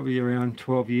 probably around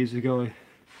 12 years ago.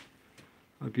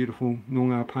 A beautiful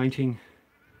Noongar painting.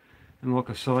 And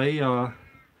like I say,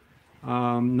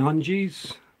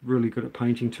 Nunji's really good at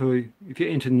painting too. If you're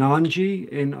into Narnji,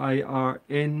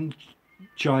 Narnji,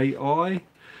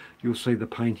 you'll see the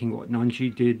painting what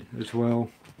Nunji did as well.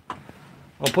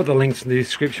 I'll put the links in the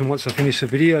description once I finish the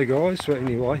video, guys. But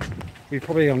anyway, we've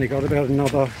probably only got about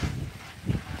another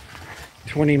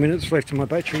 20 minutes left in my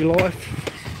battery life.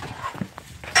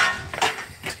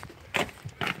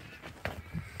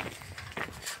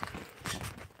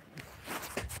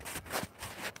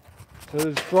 So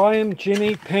there's Graham,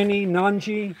 Jimmy, Penny,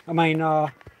 Nunji,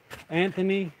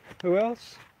 Anthony, who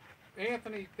else?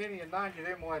 Anthony, Penny and Nunji,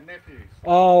 they're my nephews.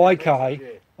 Oh, okay.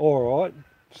 Yeah. Alright.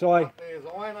 So, Up there's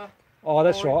Ina. oh,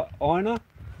 that's Florrie. right. Ina.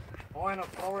 Ina,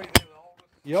 Florrie, they're the oldest.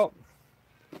 Yep.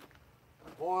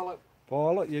 Violet.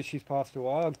 Violet, yeah, she's passed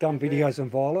away. I've done videos on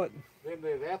Violet. Then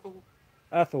there's Ethel.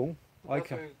 Ethel, That's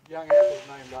okay. who young Ethel's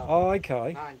named after. Oh,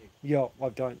 okay. Nunji. Yeah, I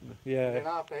don't, And yeah. then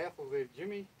after Ethel there's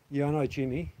Jimmy. Yeah, I know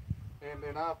Jimmy. And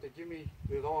then after Jimmy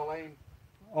there's Eileen.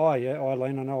 Oh, yeah,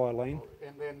 Eileen, I know Eileen.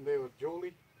 And then there was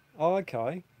Julie. Oh,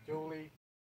 okay. Julie.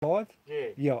 alive? Yeah.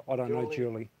 Yeah, I don't know Julie.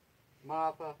 Julie.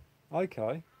 Martha,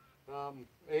 Okay.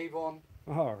 Yvonne,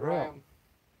 Oh, right. Graham,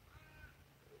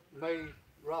 me,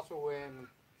 Russell, and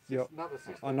Yep. another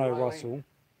sister. I know Raylene, Russell.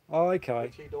 Oh, okay.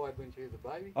 But she died when she was a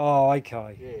baby. Oh,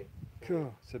 okay. Yeah.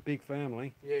 Cool. It's a big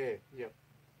family. Yeah, yep.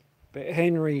 But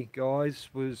Henry, guys,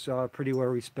 was pretty well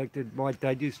respected. My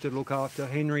dad used to look after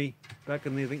Henry back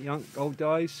in the old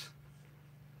days.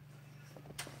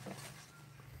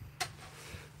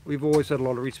 We've always had a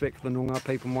lot of respect for the Noongar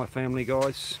people, my family,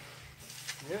 guys.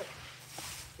 Yep.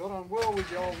 Got on well with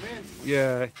the old man.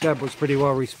 Yeah, Dad was pretty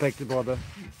well respected by the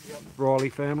Riley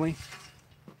family.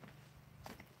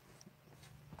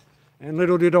 And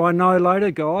little did I know later,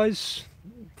 guys,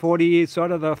 40 years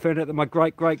later, I found out that my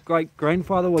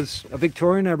great-great-great-grandfather was a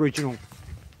Victorian Aboriginal.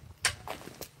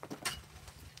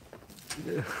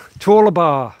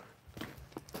 Tawlabar.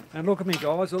 And look at me,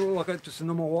 guys, I look like just a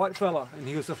normal white fella, and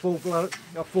he was a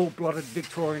full-blooded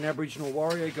Victorian Aboriginal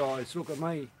warrior, guys. Look at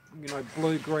me, you know,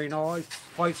 blue-green eyes,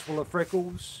 face full of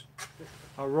freckles,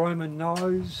 a Roman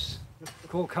nose,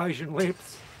 Caucasian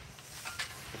lips.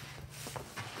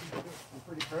 I'm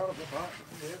pretty proud of it, but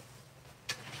yeah.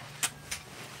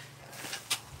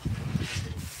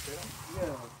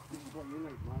 Yeah, this is what you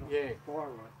need, mate. Yeah. Fire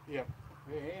rate. Yep.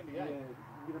 Yeah, handy, Yeah, eh?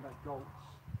 you get about golds.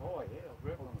 Oh, yeah, I've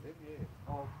worked on it, yeah.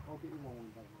 I'll get you one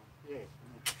one day, mate. Yeah.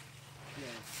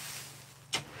 Yeah.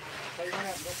 So you went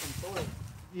out and got some soil?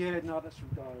 Yeah, no, that's from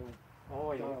Dayle.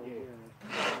 Oh, yeah, Dayle,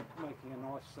 yeah. Making a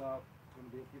nice, going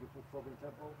to be a beautiful frog and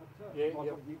tadpole habitat. Yeah, like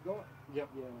yep. what you've got. Yep.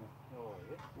 Yeah. Oh,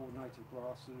 yeah. All native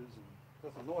grasses and.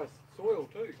 That's a nice soil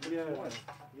too. Looks Yeah. nice.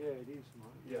 Yeah, it is,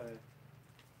 mate.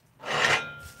 Yeah.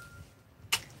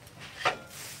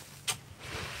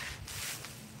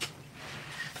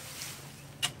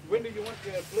 When do you want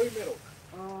your blue metal?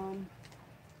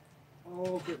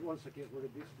 I'll get once I get rid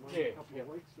of this, mate. Yeah, A couple of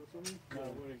weeks or something. No,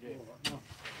 we'll get. All right, no.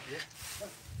 Yeah.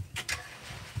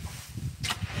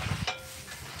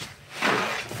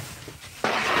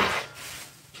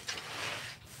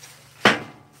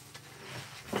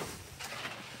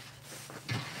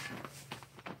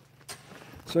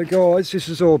 So guys, this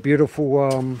is all beautiful,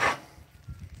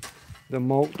 the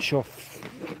mulch off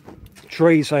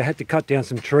trees. I had to cut down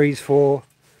some trees for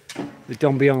the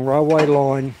Dumbiong railway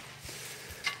line.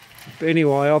 But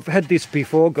anyway, I've had this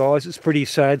before, guys. It's pretty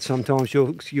sad sometimes.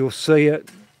 You'll see it,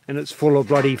 and it's full of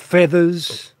bloody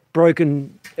feathers,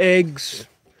 broken eggs.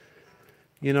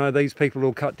 You know, these people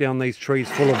will cut down these trees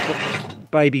full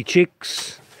of baby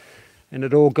chicks, and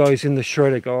it all goes in the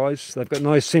shredder, guys. They've got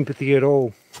no sympathy at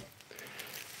all.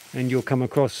 And you'll come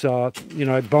across, you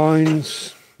know,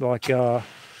 bones, like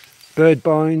bird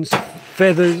bones,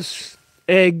 feathers,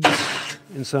 eggs,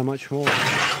 and so much more.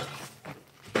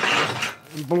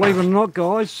 And believe it or not,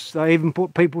 guys, they even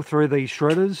put people through these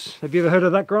shredders. Have you ever heard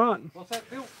of that, Grant? What's that,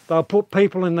 Bill? They'll put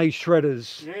people in these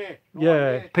shredders. Yeah. Oh,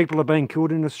 Yeah, people have been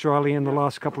killed in Australia in the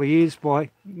last couple of years by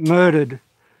murdered,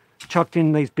 chucked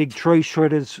in these big tree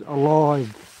shredders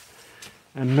alive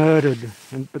and murdered,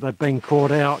 but they've been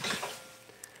caught out.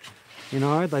 You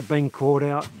know, they've been caught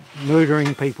out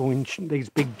murdering people in these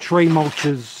big tree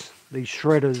mulches, these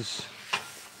shredders.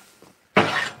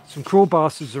 Some cruel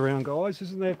bastards around, guys,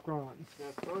 isn't there, Grant?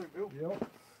 That's true, Bill. Yep.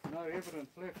 No evidence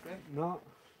left, eh? No.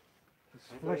 It's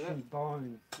flesh and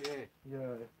bone. Yeah.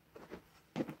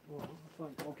 Yeah. Well,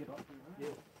 I'll get up here.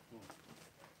 Yeah.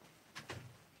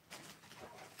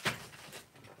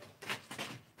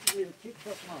 Yeah, the kids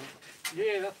up, mate.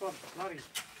 Yeah, that's what bloody.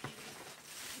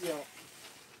 Yeah.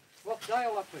 What's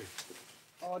Dayle up to?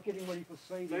 Oh, getting ready for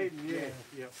seeding. Seeding, yeah.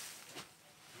 Yep.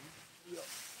 Yep.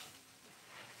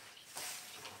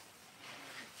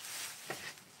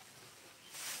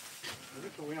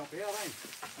 This will help out, eh?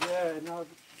 Yeah, no,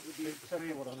 it'd be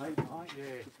exactly what I need, mate.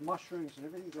 Yeah. It's mushrooms and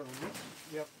everything going on.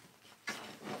 Yep.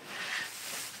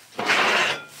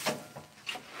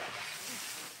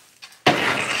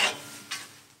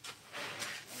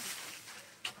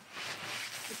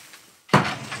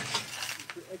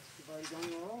 The excavator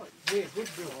going all right. Yeah, good,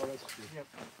 Bill. Oh, that's good. Yep.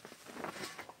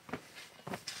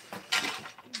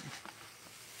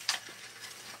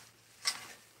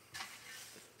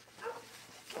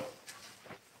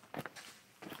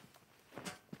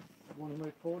 Want to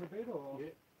move forward a bit, or? Yeah.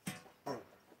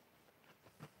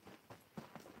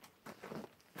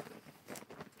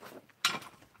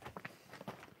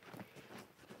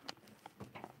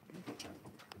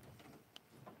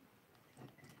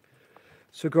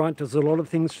 So Grant does a lot of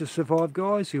things to survive,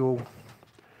 guys. He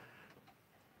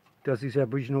does his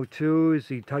Aboriginal tours.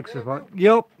 He takes apart.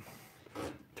 Yep.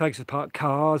 Takes apart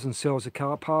cars and sells the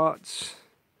car parts.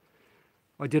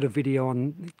 I did a video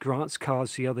on Grant's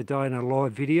cars the other day in a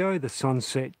live video, the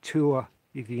Sunset Tour,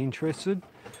 if you're interested.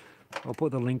 I'll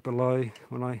put the link below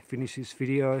when I finish this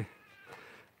video,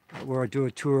 where I do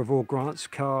a tour of all Grant's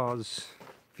cars.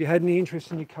 If you had any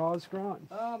interest in your cars,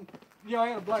 Grant? Yeah, I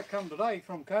had a bloke come today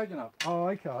from Kojonup. Oh,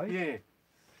 okay.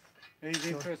 Yeah. He's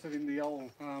interested in the old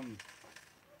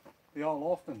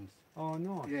Austins. Oh,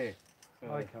 nice. Yeah.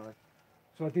 Okay.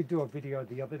 So I did do a video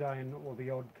the other day on all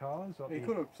the odd cars. He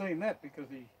could have seen that because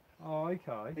he... Oh,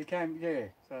 okay. He came, yeah,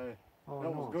 so Oh, that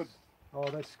nice. was good. Oh,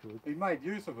 that's good. He made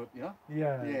use of it, you know?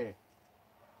 Yeah. Yeah.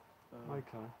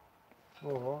 Okay.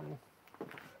 All right.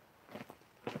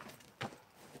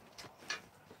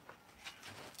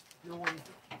 You want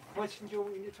questions you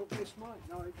want me to talk this, mate?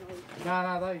 No.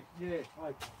 No, they, yeah.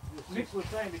 Okay. Nick was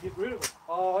saying to get rid of it.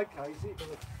 Oh, okay.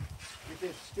 Is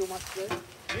there still much there?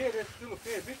 Yeah, there's still a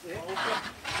fair bit there. Oh,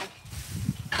 okay.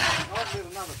 I've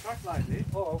got another truckload there.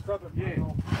 Oh, I'll grab it. Yeah.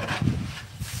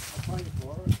 I'll pay you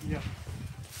for it. Yeah.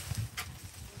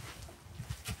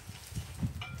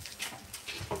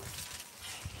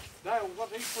 Dayle, what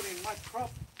he put in much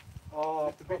crop?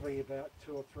 Oh, probably about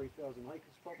 2,000 or 3,000 acres,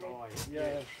 probably. Oh,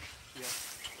 yeah. Yeah.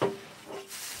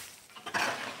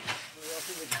 I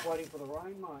think we're just waiting for the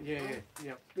rain, mate.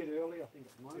 Yeah. It's a bit early, I think,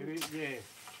 at the moment. It is,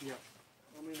 yeah.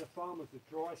 I mean, the farmers are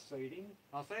dry seeding.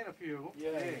 I've seen a few of them.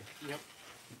 Yeah. Yep.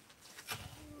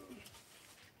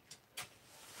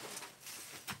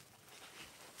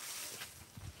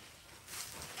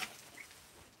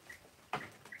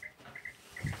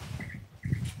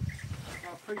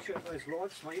 I appreciate those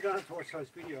lights, mate. You don't have to watch those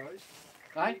videos.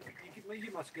 Hey?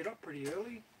 You must get up pretty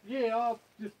early. Yeah, I'll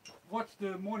just watch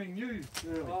the morning news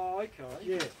early. Oh, okay.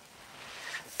 Yeah.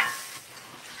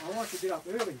 I like to get up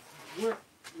early. Work,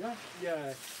 yeah?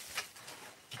 Yeah.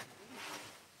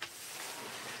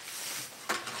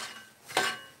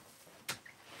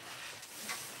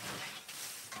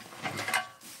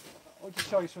 I'll just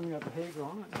show you something about the hair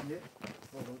on it. Yeah.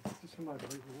 Hold on. Just come over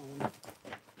here.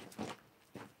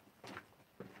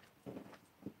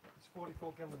 It's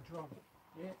 44-gallon drum.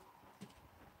 Yeah.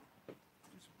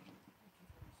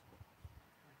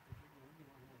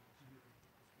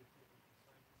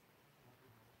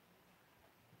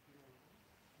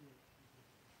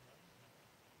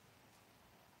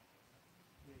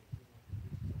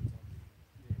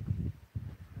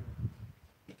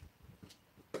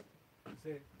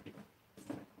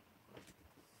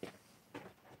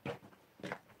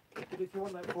 But if you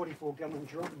want that 44-gallon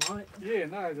drum, mate. Yeah,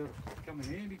 no, they'll come in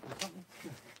handy for something.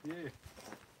 Yeah.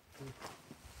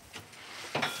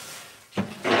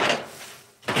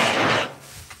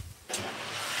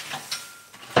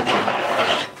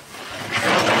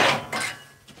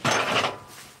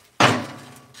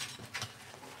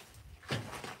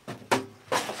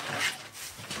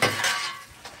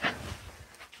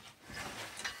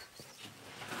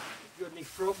 You got any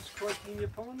frogs croaking in your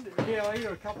pond? Yeah, I hear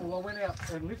a couple. I went out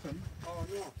and listened. Oh,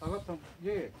 nice. I got some,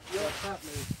 yeah, partly.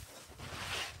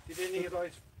 Did any of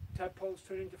those tadpoles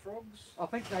turn into frogs? I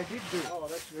think they did do it. Oh,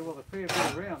 that's There was a fair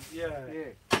bit around. Yeah.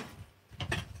 Yeah.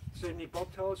 See any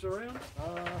bobtails around?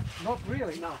 Not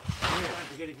really. No. Yeah. Don't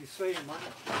forget if you see them,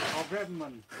 mate. I'll grab them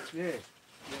and, yeah.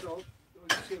 So, you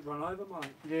just get run over,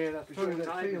 mate. Yeah, that's Because true. your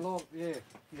They see a neighbours- lot. Yeah.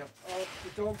 Yep. Oh,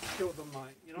 the dogs killed them,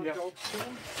 mate. You know Yep. dogs kill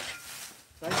them?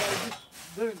 They just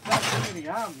don't do any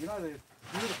harm. You know, they're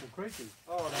beautiful creatures.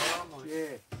 Oh, they are, mate.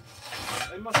 Yeah.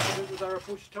 They must have been, they're a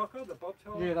bush tucker, the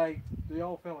bobtail? Yeah, the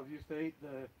old fellas used to eat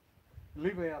the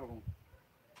liver out of them.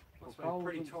 Must have been a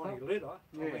pretty and tiny stuff. litter.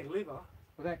 Yeah. I mean, liver.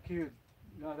 But that cured,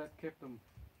 you know, that kept them.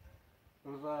 It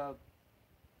was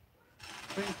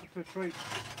things to treat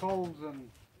colds and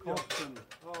coughs and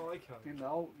Oh, okay. in the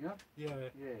old, you know? Yeah.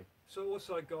 Yeah. So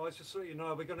also, guys, just so you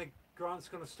know, Grant's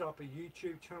going to start up a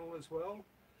YouTube channel as well.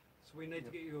 So we need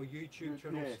to get your YouTube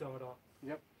channel Yeah. started up.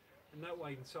 Yep. And that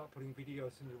way you can start putting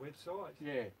videos in the website.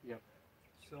 Yeah. Yep.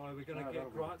 So we're going to No, get that'll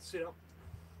be- Grant set up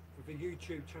with a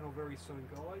YouTube channel very soon,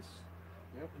 guys.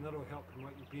 Yep. And that'll help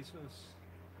promote your business.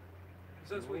 Because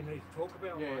that's what you need to talk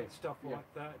about, Yeah. mate, stuff Yep.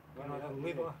 like that. You Oh, know, yeah, the yeah.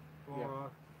 liver for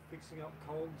Yep. fixing up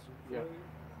colds and flu, Yep.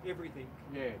 everything.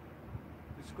 Yeah.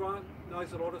 Because Grant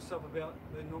knows a lot of stuff about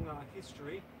the Noongar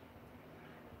history.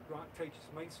 Grant teaches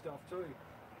me stuff too.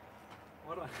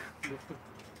 I don't.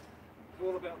 It's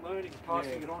all about learning,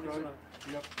 passing Yeah, it on, right. isn't it?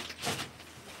 Yep.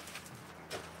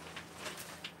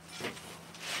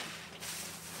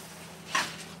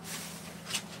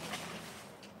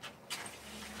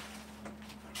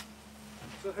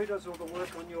 So who does all the work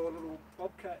on your little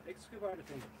bobcat excavator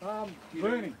thing? You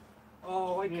Burning.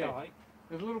 Oh, okay. Yeah.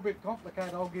 It's a little bit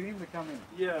complicated. I'll get him to come in.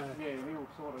 Yeah. Yeah, he'll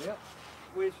sort it out.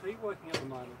 Where's he working at the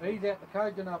moment? He's at the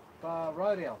Kojonup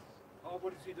Roadhouse. Oh,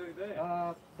 what does he do there?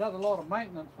 Does a lot of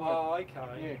maintenance work. Oh,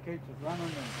 okay. Yeah, keeps it running.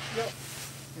 And Yep.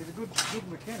 he's a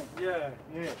good mechanic. Yeah.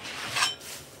 Yeah.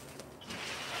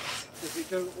 Does he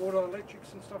do auto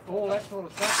electrics and stuff like All that sort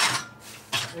of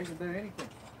stuff. He can do anything.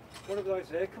 What are those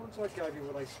aircons I gave you?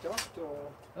 Were they stuffed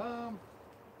or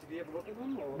did you ever look at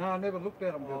them? Or? No, I never looked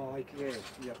at him. Oh, okay. Yeah,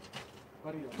 yeah.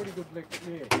 But he's pretty good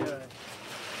electric. Yeah. Yeah.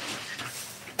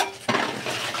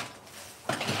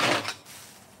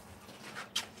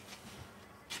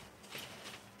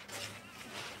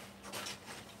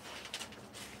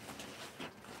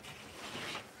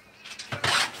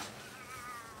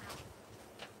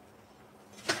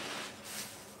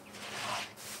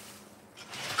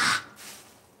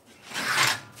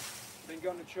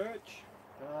 Going to church?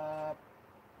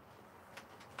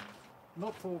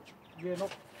 Not for,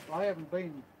 I haven't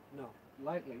been No.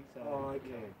 lately, so. Oh, okay.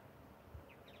 Yeah.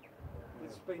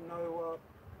 There's been no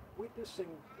witnessing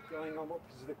going on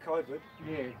because of the COVID.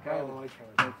 Yeah, COVID. Oh, okay.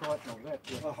 They're frightened of that.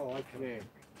 Yeah. Oh, okay. Yeah.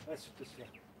 That's just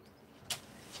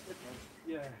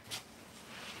yeah.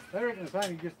 They reckon it's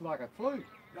only just like a flu.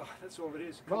 Oh, that's all it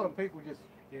is. A lot of people just.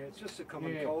 Yeah, it's just a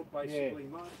common cold basically,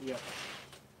 mate. Yeah.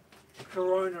 The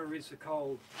corona is a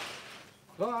cold.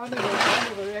 Well, I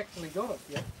never actually got it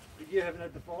yet. But you haven't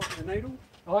had the needle?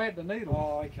 I had the needle.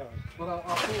 Oh, okay. But I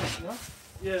thought,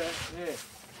 Yeah. Yeah.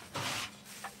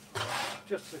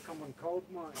 Just a common cold,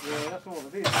 mate. Yeah, that's all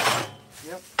it is.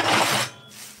 Yep.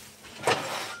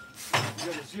 You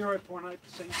got a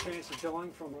 0.8% chance of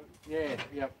dying from it. Yeah,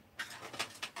 yep.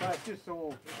 So it's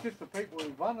just the people who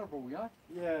are vulnerable, you know?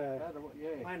 Yeah.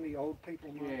 Yeah. Mainly old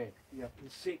people, mate. Yeah, yep.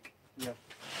 And sick. Yep.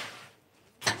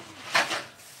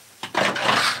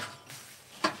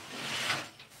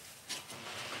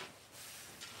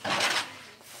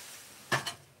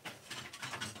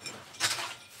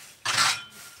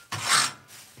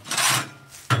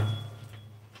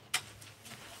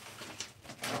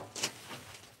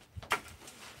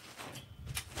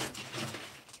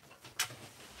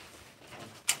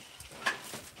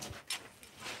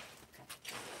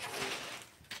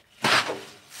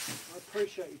 I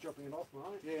appreciate you dropping it off,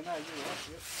 mate. Yeah, no, you're right,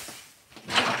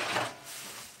 yep.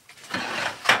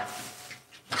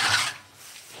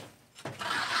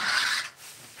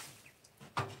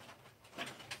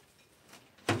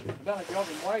 I done a job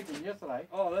in Wading yesterday.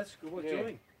 Oh, that's good. What are you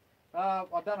doing? I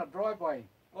done a driveway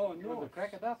Oh, with nice. the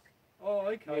cracker dust. Oh,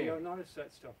 okay. Yeah. I noticed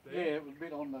that stuff there. Yeah, it was a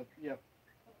bit on the,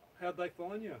 How'd they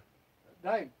find you?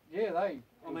 I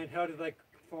mean, how did they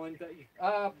find that you...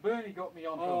 Bernie got me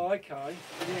on. Oh, okay.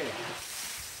 Yeah.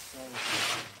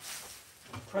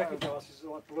 Cracker dust is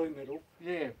like blue metal.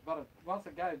 Yeah, but once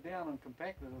it goes down and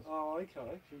compacted, Oh,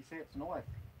 okay. she sets nice.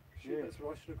 Shit, Yeah. that's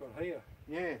what I should have got here.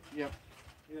 Yeah, yep.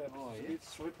 Yeah, Oh, it's yeah. a bit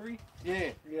slippery.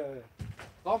 Yeah. Yeah.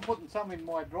 So I'm putting some in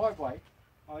my driveway.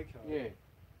 Okay. Yeah.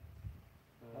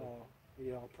 Oh,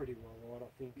 yeah, pretty well right,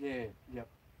 I think. Yeah, yep.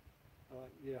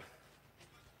 Yeah.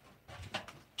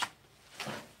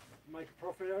 Make a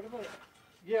profit out of it?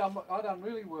 Yeah, I done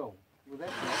really well with that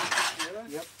job. Yeah?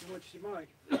 Yep. How much did you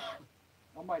make?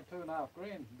 I made $2.5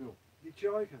 grand, Bill. You're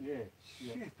joking? Yeah.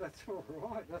 Shit, Yeah. that's all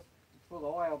right. That's for the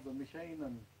eye of the machine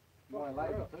and my Fucking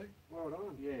labour right. too. Well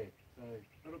done. Yeah. So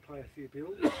That'll pay a few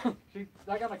bills.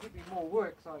 they're going to give me more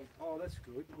work. So Oh, that's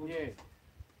good. Well, yeah,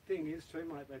 the thing is too,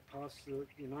 mate, they pass your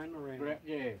name around.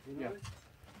 yeah, You yeah. know?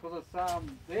 Because it's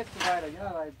the excavator, you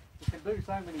know, they can do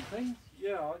so many things.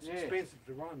 Yeah, it's Yeah. expensive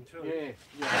to run too. Yeah,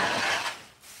 yeah,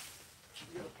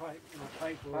 You got to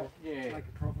pay for yeah, make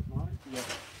a profit, mate. yeah.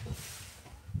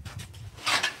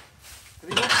 But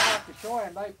he went past the shy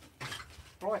and they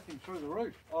priced him through the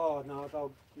roof. Oh no,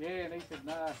 they'll Yeah, and he said,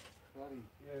 nah, bloody,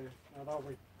 they'll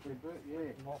revert, yeah,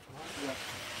 them off, mate.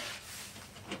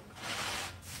 yeah.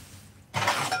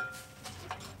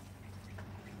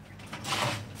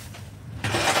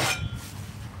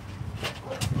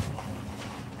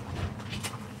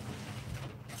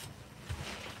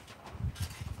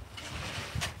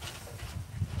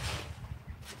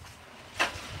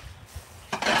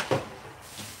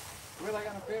 Where are they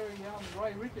going to bury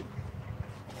Ray Richard?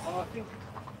 Oh, I think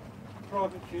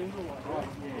private funeral, like Right,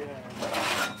 that.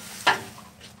 yeah.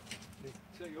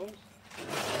 Is that yours?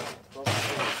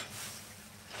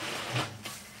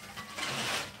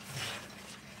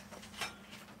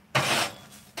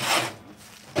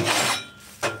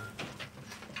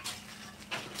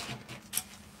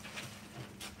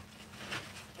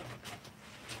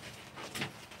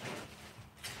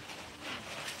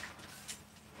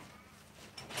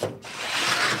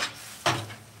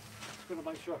 Just gotta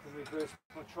make sure I can reverse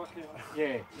my truck out. Yeah,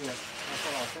 yeah, that's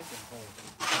what I was thinking.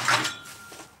 So.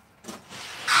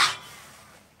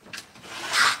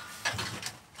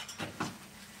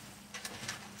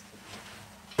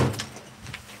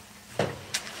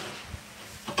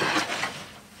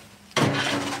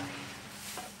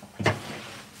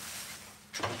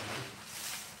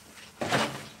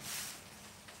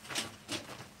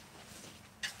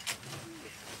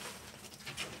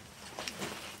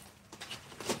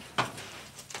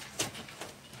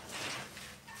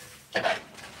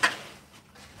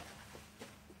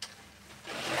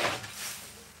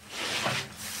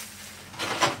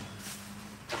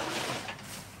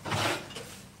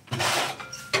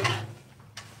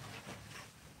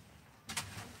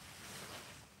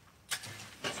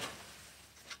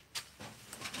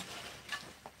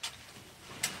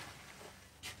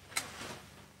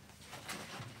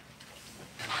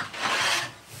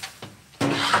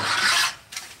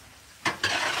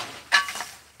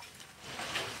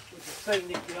 seen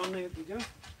Nick down there, did you?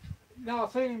 No, I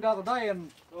seen him the other day,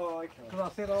 and Oh, okay.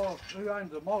 because I said, "Oh, who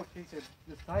owns the mulch?" He said,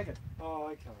 "Just take it." Oh,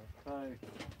 okay. So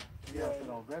yeah, I said,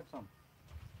 "I'll grab some."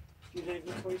 Do you need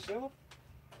them for yourself?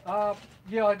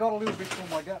 Yeah, I got a little bit for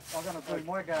my garden. I'm going to do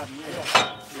my garden.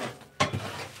 Yeah.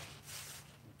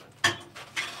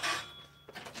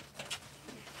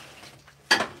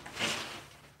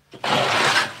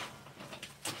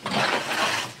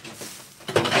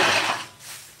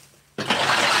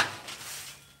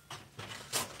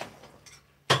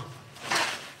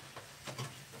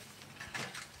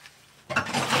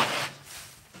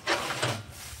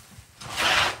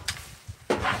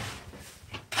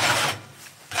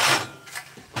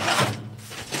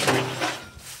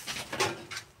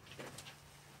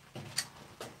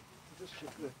 Just check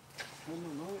the camera,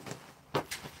 mate.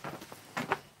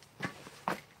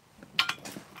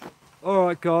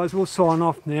 Alright guys, we'll sign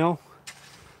off now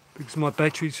because my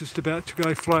battery's just about to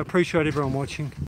go flat. Appreciate everyone watching.